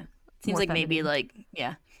is seems like feminine. Maybe like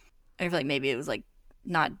I feel like maybe it was like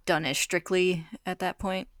not done as strictly at that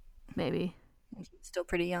point. Maybe still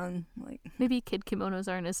pretty young. Like maybe kid kimonos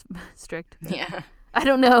aren't as strict. Yeah, I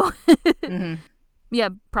don't know. Yeah,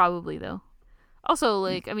 probably though. Also,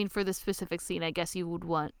 like I mean, for this specific scene, I guess you would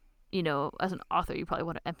want, as an author, you probably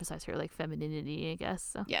want to emphasize her like femininity, I guess.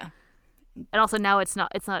 So. Yeah. And also now it's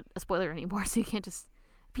not a spoiler anymore, so you can't just.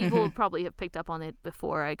 People would probably have picked up on it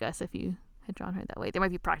before, I guess, if you had drawn her that way. There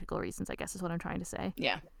might be practical reasons, I guess, is what I'm trying to say.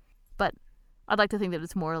 Yeah. But I'd like to think that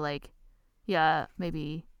it's more like,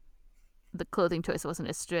 maybe the clothing choice wasn't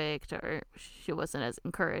as strict, or she wasn't as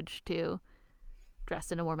encouraged to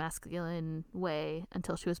dress in a more masculine way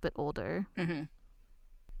until she was a bit older.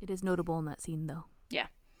 It is notable in that scene, though. Yeah.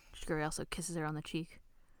 Shigure also kisses her on the cheek.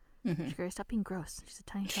 Shigure, stop being gross. She's a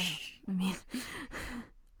tiny child. I mean...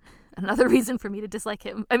 Another reason for me to dislike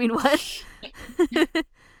him. I mean, what? I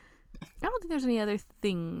don't think there's any other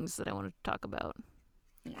things that I want to talk about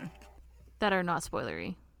that are not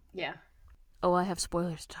spoilery. Yeah. Oh, I have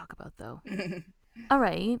spoilers to talk about, though. All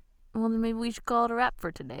right. Well, then maybe we should call it a wrap for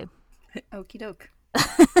today. Okie doke.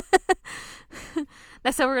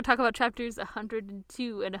 Next time we're going to talk about chapters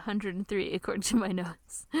 102 and 103, according to my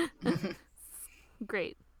notes.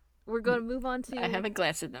 Great. We're going to move on to... I haven't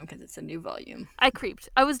glanced at them because it's a new volume. I creeped.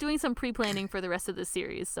 I was doing some pre-planning for the rest of the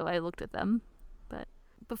series, so I looked at them. But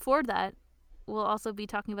before that, we'll also be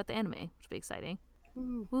talking about the anime, which will be exciting.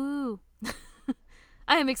 Woo!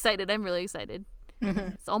 I am excited. I'm really excited.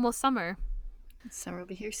 It's almost summer. Summer will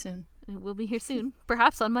be here soon. We'll be here soon.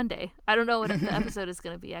 Perhaps on Monday. I don't know what the episode is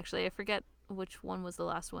going to be, actually. I forget which one was the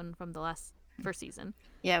last one from the first season.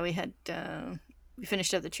 Yeah, we had... We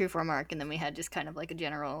finished up the True Form arc, and then we had just kind of like a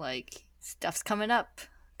general, like, stuff's coming up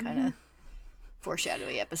kind of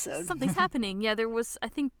foreshadowy episode. Something's happening. Yeah, I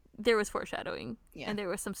think there was foreshadowing. Yeah. And there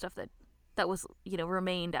was some stuff that was,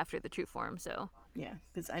 remained after the True Form, so. Yeah,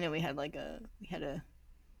 because I know we had a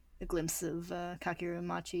glimpse of Kakeru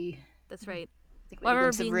Machi. That's right. I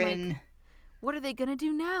remember being like, what are they going to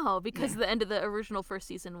do now? Because the end of the original first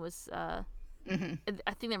season was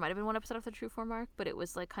I think there might have been one episode of the True Form arc, but it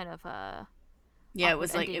was like kind of it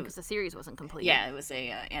was like because the series wasn't complete. Yeah, it was a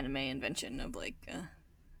anime invention of like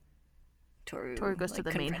Toru goes to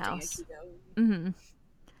the main house. Akito.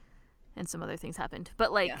 And some other things happened,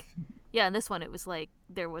 but like in this one it was like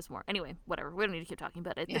there was more. Anyway, whatever, we don't need to keep talking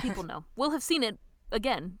about it. The people know. We'll have seen it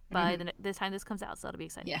again by the time this comes out, so that'll be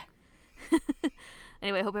exciting.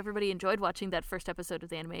 Anyway, I hope everybody enjoyed watching that first episode of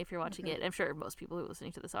the anime. If you're watching it, I'm sure most people who are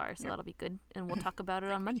listening to this are, so that'll be good, and we'll talk about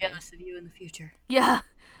it on Monday. Jealous of you in the future. Yeah,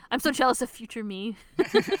 I'm so jealous of future me.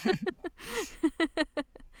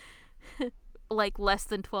 Like less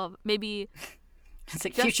than 12, maybe. It's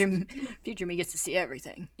like future me gets to see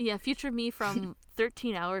everything. Yeah, future me from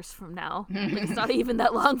 13 hours from now. Like, it's not even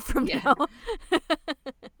that long from now.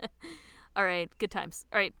 All right, good times.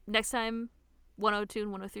 All right, next time, 102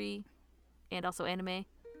 and 103, and also anime.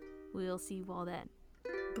 We'll see you all then.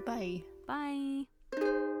 Bye-bye. Bye.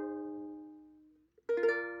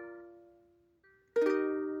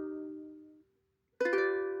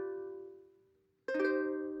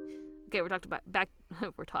 Okay, we're back.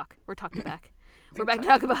 We're talking back. We're back to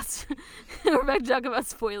talk about. We're back to talk about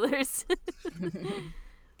spoilers.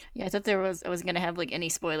 Yeah, I thought I was gonna have like any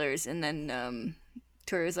spoilers, and then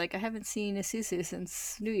Toru was like, I haven't seen Isuzu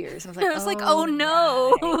since New Year's. I was like, oh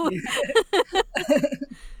no. Right.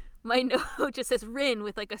 My note just says Rin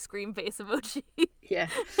with like a scream face emoji. Yeah.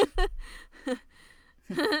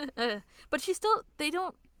 But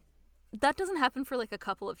that doesn't happen for like a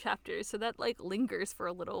couple of chapters, so that like lingers for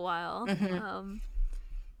a little while.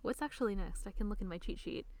 What's actually next? I can look in my cheat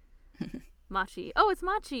sheet. Machi. Oh, it's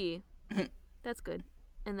Machi. That's good.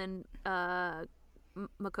 And then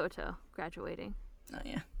Makoto graduating. Oh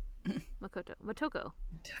yeah. Motoko.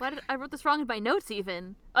 Why did I wrote this wrong in my notes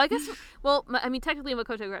even? I guess. Well, I mean, technically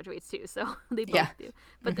Makoto graduates too, so they both do.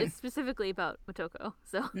 But it's specifically about Motoko.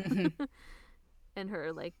 So, and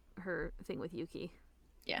her thing with Yuki.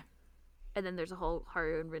 Yeah. And then there's a whole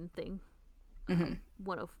Haru and Rin thing.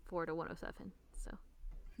 104 to 107. So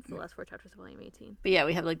it's the last 4 chapters of volume 18. But yeah,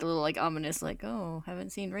 we have like the little like ominous like, oh,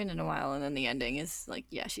 haven't seen Rin in a while, and then the ending is like,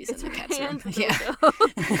 yeah, she's in the cat's room.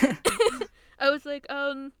 Yeah. I was like,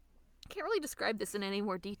 can't really describe this in any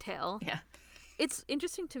more detail. Yeah. It's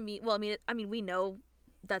interesting to me. Well, I mean, we know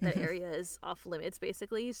that area is off limits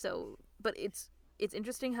basically. So, but it's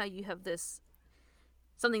interesting how you have this,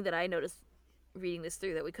 something that I noticed reading this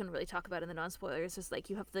through that we couldn't really talk about in the non-spoilers is like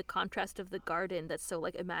you have the contrast of the garden that's so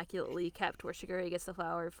like immaculately kept where Shigure gets the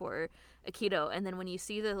flower for Akito, and then when you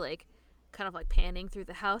see the like kind of like panning through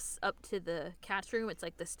the house up to the cat's room, it's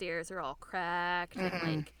like the stairs are all cracked and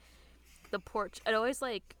like the porch. It always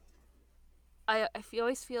like I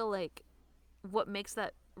always feel like what makes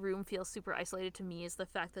that room feel super isolated to me is the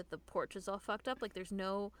fact that the porch is all fucked up. Like there's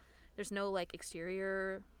no like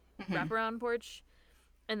exterior wraparound porch.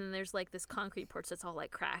 And then there's like this concrete porch that's all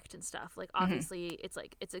like cracked and stuff. Like obviously it's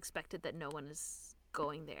like it's expected that no one is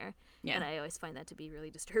going there. Yeah. And I always find that to be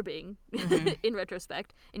really disturbing in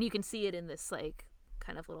retrospect. And you can see it in this like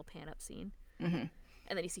kind of little pan up scene. And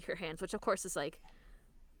then you see her hands, which of course is like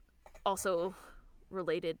also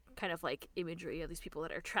related kind of like imagery of these people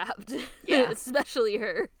that are trapped. Yeah. Especially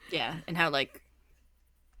her. Yeah. And how like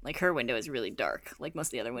her window is really dark. Like most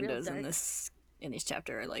of the other windows in this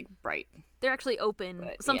chapter are like bright. They're actually open.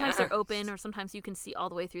 But, sometimes they're open, or sometimes you can see all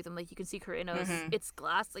the way through them. Like you can see Kureno's. It's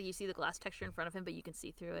glass. Like you see the glass texture in front of him, but you can see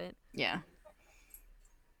through it. Yeah.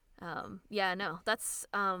 Yeah. No. That's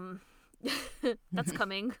that's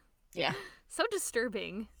coming. Yeah. So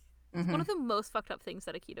disturbing. It's one of the most fucked up things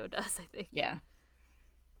that Akito does, I think. Yeah.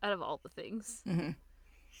 Out of all the things.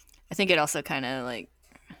 I think it also kind of like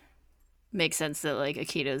makes sense that like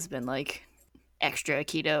Akito's been like extra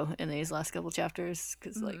Akito in these last couple chapters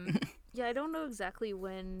because like yeah, I don't know exactly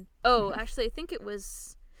when. Oh, actually I think it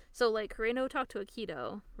was so like Kureno talked to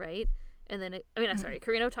Akito, right? And then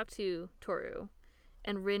Kureno talked to Toru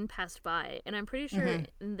and Rin passed by, and I'm pretty sure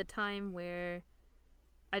in the time where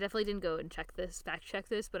I definitely didn't go and fact check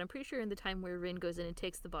this, but I'm pretty sure in the time where Rin goes in and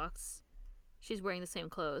takes the box, she's wearing the same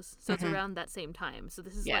clothes, so it's around that same time. So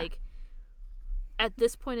this is like at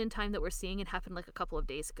this point in time that we're seeing it happened like a couple of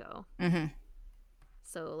days ago.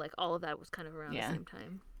 So like all of that was kind of around the same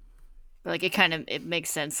time. But like it makes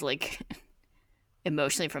sense like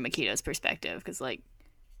emotionally from Akito's perspective because like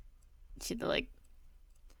she like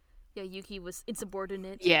Yuki was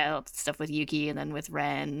insubordinate. Yeah, all the stuff with Yuki and then with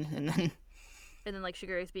Ren and then like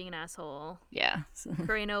Shigure's being an asshole. Yeah.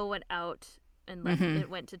 Kureno went out and it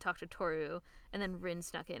went to talk to Toru, and then Rin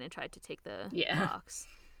snuck in and tried to take the box.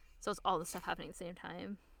 So it's all the stuff happening at the same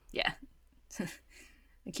time. Yeah.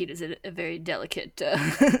 Akito's a very delicate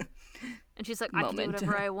and And she's like, I can do moment.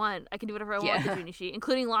 whatever I want. I can do whatever I want with the Junichi,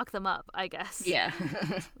 including lock them up, I guess. Yeah.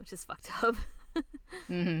 Which is fucked up.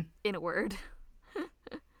 Mm-hmm. In a word.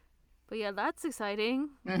 But yeah, that's exciting.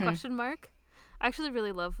 Question mark. I actually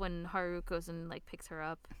really love when Haru goes and like picks her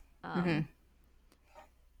up. And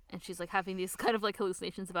she's like having these kind of like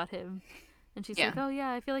hallucinations about him. And she's like, oh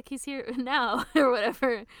yeah, I feel like he's here now or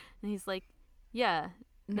whatever. And he's like, yeah,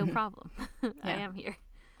 no problem. I am here.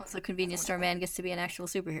 Also, convenience store man gets to be an actual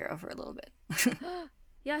superhero for a little bit.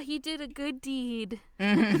 Yeah, he did a good deed.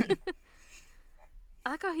 Mm-hmm. I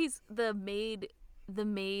like how he's the maid,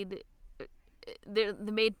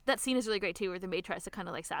 that scene is really great too, where the maid tries to kind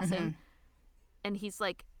of like sass him. And he's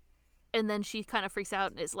like, and then she kind of freaks out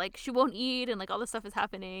and is like, she won't eat, and like all this stuff is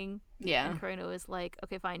happening. Yeah. And Kureno is like,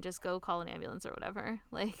 okay, fine, just go call an ambulance or whatever.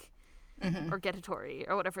 Like, or get a Tori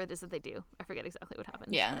or whatever it is that they do. I forget exactly what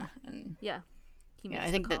happens. Yeah. And yeah.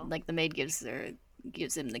 I think that like the maid gives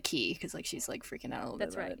him the key because like she's like freaking out a little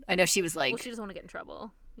That's bit. That's right. It. I know she was like, well, she doesn't want to get in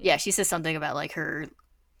trouble. Yeah, she says something about like her,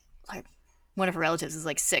 like one of her relatives is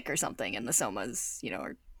like sick or something, and the Somas,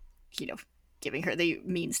 are, giving her the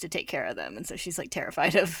means to take care of them, and so she's like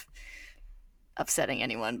terrified of upsetting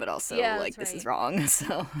anyone, but also like this is wrong.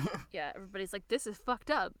 So yeah, everybody's like, this is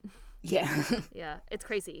fucked up. Yeah. Yeah, it's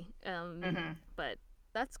crazy. But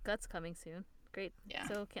that's coming soon. Great. Yeah.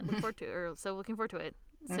 So looking forward to it.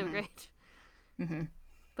 It's so great.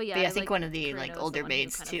 But yeah, I think one of the like older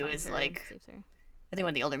maids too is like, I think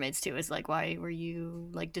one of the older maids too is like, why were you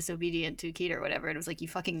like disobedient to Keita or whatever? And it was like, you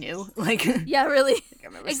fucking knew. Like, yeah, really.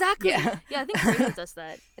 Exactly. Yeah. I think Kureno does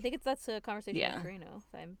that. I think that's a conversation with Kureno, if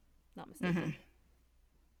I'm not mistaken.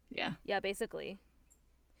 Yeah. Yeah, basically.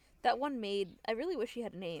 That one maid, I really wish she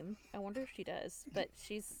had a name. I wonder if she does, but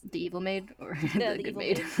she's the evil maid or the good evil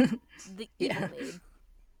maid. The evil maid.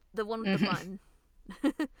 The one with the bun.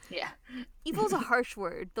 Yeah. Evil is a harsh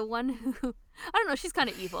word. The one who, I don't know, she's kind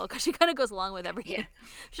of evil because she kind of because along with everything. Yeah.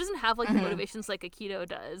 She doesn't have like the motivations like Akito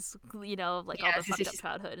does, like all the fucked up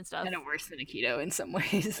childhood and stuff. Kind of worse than Akito in some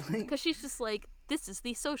ways. Because she's just like, this is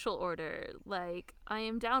the social order. Like, I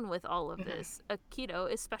am down with all of this.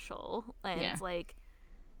 Akito is special. And it's like,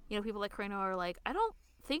 people like Kureno are like, I don't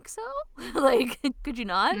think so. Like, could you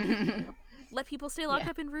not let people stay locked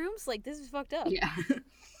up in rooms? Like, this is fucked up. Yeah.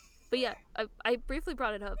 But yeah, I briefly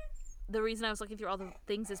brought it up. The reason I was looking through all the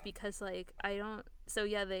things is because, like, I don't... So,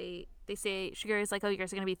 yeah, they say... Shigeru's like, oh, you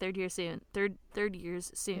guys are going to be third years soon.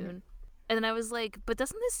 And then I was like, but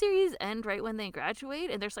doesn't this series end right when they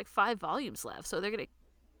graduate? And there's, like, 5 volumes left. So they're going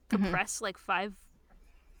to compress, like, 5...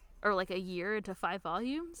 Or, like, a year into 5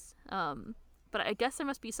 volumes? But I guess there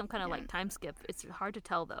must be some kind of, like, time skip. It's hard to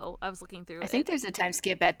tell, though. I was looking through it. I think there's a time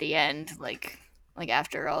skip at the end, like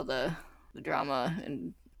after all the drama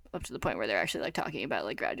and... up to the point where they're actually like talking about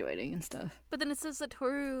like graduating and stuff. But then it says that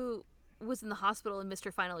Toru was in the hospital and missed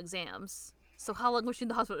her final exams. So how long was she in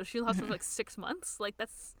the hospital? Was she in the hospital for like 6 months? Like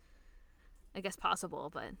that's, I guess,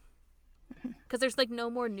 possible, but because there's like no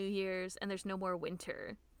more New Year's and there's no more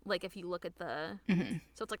winter. Like if you look at the,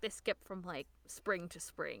 so it's like they skip from like spring to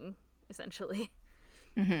spring essentially.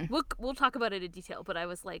 We'll talk about it in detail, but I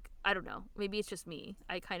was like, I don't know, maybe it's just me.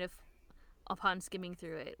 I kind of, upon skimming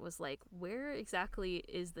through it, was like, where exactly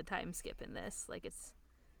is the time skip in this? Like, it's,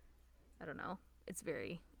 I don't know. It's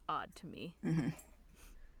very odd to me.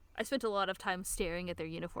 I spent a lot of time staring at their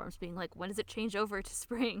uniforms, being like, when does it change over to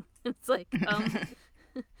spring? It's like,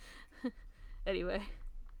 anyway,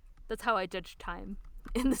 that's how I judge time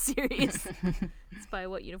in the series. It's by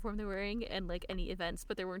what uniform they're wearing and, like, any events,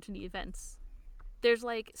 but there weren't any events. There's,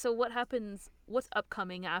 like, so what happens, what's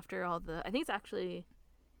upcoming after all the, I think it's actually...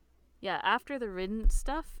 Yeah, after the Rin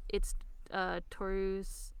stuff, it's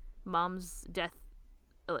Toru's mom's death,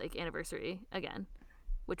 like, anniversary again,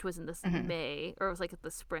 which was in this May, or it was like the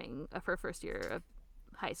spring of her first year of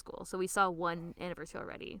high school. So we saw one anniversary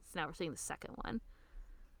already, so now we're seeing the second one.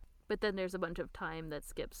 But then there's a bunch of time that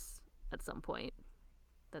skips at some point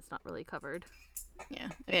that's not really covered. Yeah,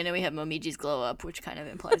 I know we have Momiji's glow up, which kind of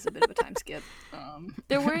implies a bit of a time skip.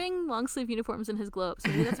 They're wearing long sleeve uniforms in his glow up, so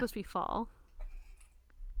maybe that's supposed to be fall.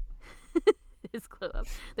 His glow up.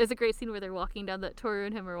 There's a great scene where they're walking down Toru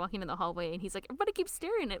and him are walking in the hallway, and he's like, everybody keeps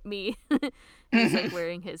staring at me. He's like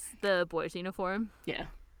wearing the boy's uniform. Yeah,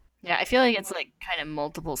 I feel like it's like kind of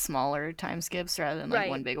multiple smaller time skips rather than like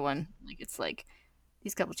one big one. Like it's like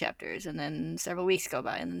these couple chapters, and then several weeks go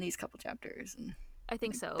by, and then these couple chapters, and I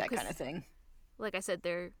think so, that kind of thing. Like I said,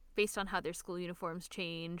 they're based on how their school uniforms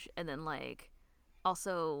change, and then like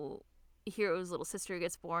also Hiro's little sister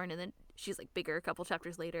gets born, and then she's like bigger a couple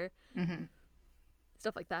chapters later.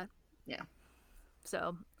 Stuff like that. Yeah.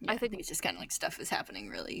 So I think it's just kind of like stuff is happening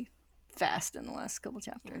really fast in the last couple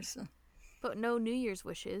chapters. So. But no New Year's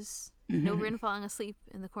wishes. No Rin falling asleep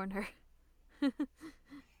in the corner.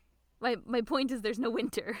 My point is there's no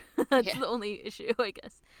winter. That's the only issue, I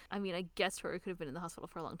guess. I mean, I guess Toru could have been in the hospital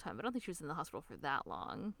for a long time, but I don't think she was in the hospital for that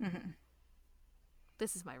long.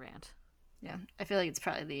 This is my rant. Yeah, I feel like it's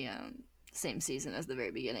probably the same season as the very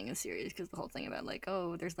beginning of the series, because the whole thing about, like,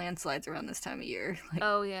 oh, there's landslides around this time of year. Like,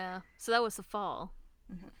 oh, yeah. So that was the fall.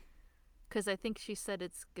 Because I think she said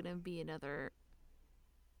it's going to be another...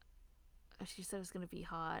 She said it's going to be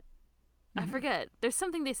hot. I forget. There's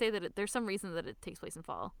something they say that there's some reason that it takes place in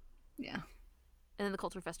fall. Yeah. And then the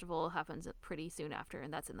Culture Festival happens pretty soon after,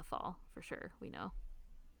 and that's in the fall, for sure, we know.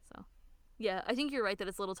 So, yeah, I think you're right that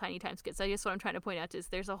it's little tiny time skips. I guess what I'm trying to point out is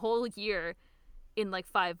there's a whole year in, like,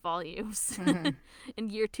 5 volumes.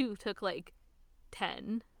 And year 2 took, like,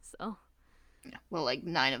 10, so. Yeah, well, like,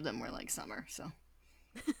 9 of them were, like, summer, so.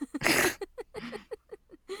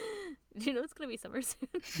 Do you know it's going to be summer soon?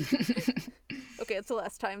 Okay, it's the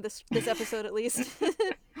last time this episode, at least.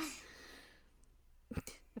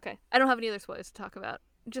 Okay, I don't have any other spoilers to talk about.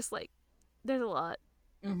 Just, like, there's a lot.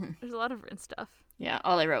 There's a lot of Rin stuff. Yeah,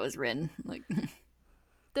 all I wrote was Rin. Like,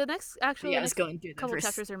 the next, actually, I was going through couple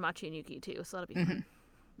chapters are Machi and Yuki, too, so that'll be fun.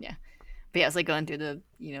 Yeah. But yeah, I was, like, going through the,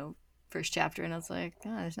 first chapter, and I was like,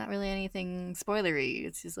 oh, there's not really anything spoilery.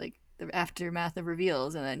 It's just, like, the aftermath of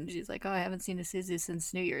reveals, and then she's like, oh, I haven't seen a Suzu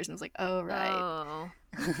since New Year's, and I was like, oh, right. Oh.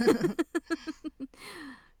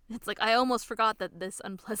 It's like, I almost forgot that this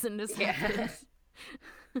unpleasantness happened.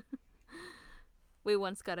 We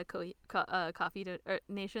once got a coffee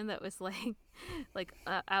donation that was like,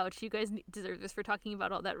 ouch, you guys deserve this for talking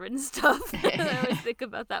about all that Rin stuff. I always think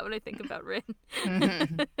about that when I think about Rin.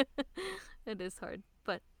 It is hard,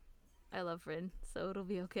 but I love Rin, so it'll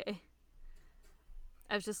be okay.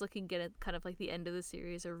 I was just looking at kind of like the end of the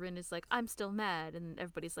series where Rin is like, I'm still mad, and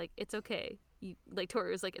everybody's like, it's okay.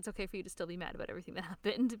 Toru is like, it's okay for you to still be mad about everything that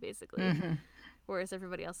happened, basically. Whereas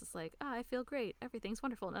everybody else is like, I feel great. Everything's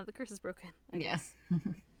wonderful. Now the curse is broken. I guess.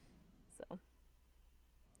 So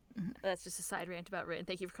that's just a side rant about Rin.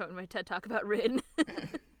 Thank you for coming to my TED Talk about Rin.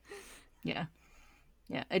 Yeah.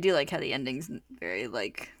 Yeah, I do like how the ending's very,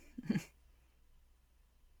 like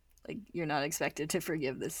you're not expected to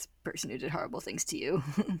forgive this person who did horrible things to you.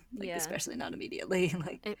 Especially not immediately.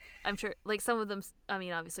 I'm sure, like, some of them, I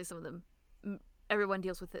mean, obviously some of them, everyone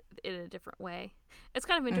deals with it in a different way. It's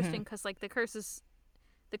kind of interesting because, like, the curse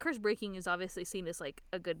breaking is obviously seen as, like,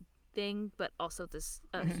 a good thing, but also this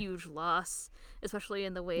huge loss, especially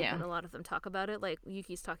in the way that a lot of them talk about it. Like,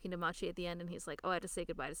 Yuki's talking to Machi at the end, and he's like, oh, I had to say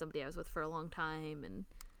goodbye to somebody I was with for a long time,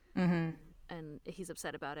 and he's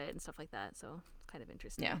upset about it and stuff like that, so it's kind of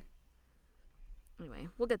interesting. Yeah. Anyway,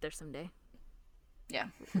 we'll get there someday. Yeah.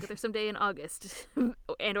 We'll get there someday in August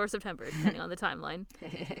and or September, depending on the timeline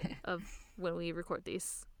of when we record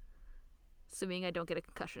these. Assuming I don't get a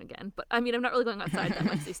concussion again. But, I mean, I'm not really going outside that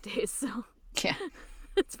much these days, so... Yeah.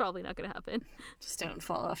 It's probably not going to happen. Just don't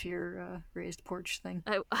fall off your raised porch thing.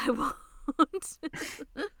 I won't.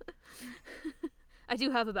 I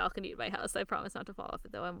do have a balcony at my house. I promise not to fall off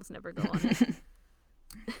it, though. I almost never go on it.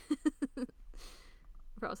 I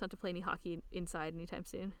promise not to play any hockey inside anytime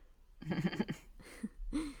soon.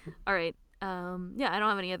 All right. Yeah, I don't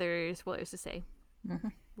have any other spoilers to say.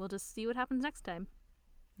 We'll just see what happens next time.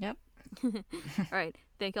 Yep. All right.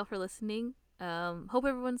 Thank y'all for listening. Hope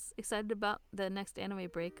everyone's excited about the next anime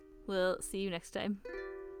break. We'll see you next time.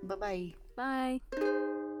 Bye-bye. Bye. Yeah,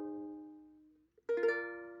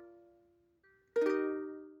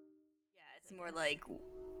 it's more like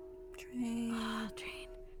train. Oh, train.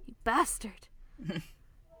 You bastard.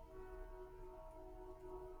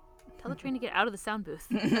 Tell the train to get out of the sound booth.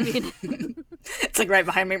 I mean, it's like right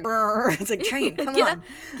behind me. It's like, train, come on.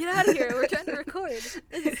 Get out of here. We're trying to record. This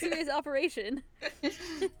is a serious operation.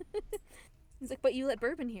 He's like, but you let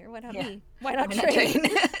Bourbon here. Why not me? Why not train?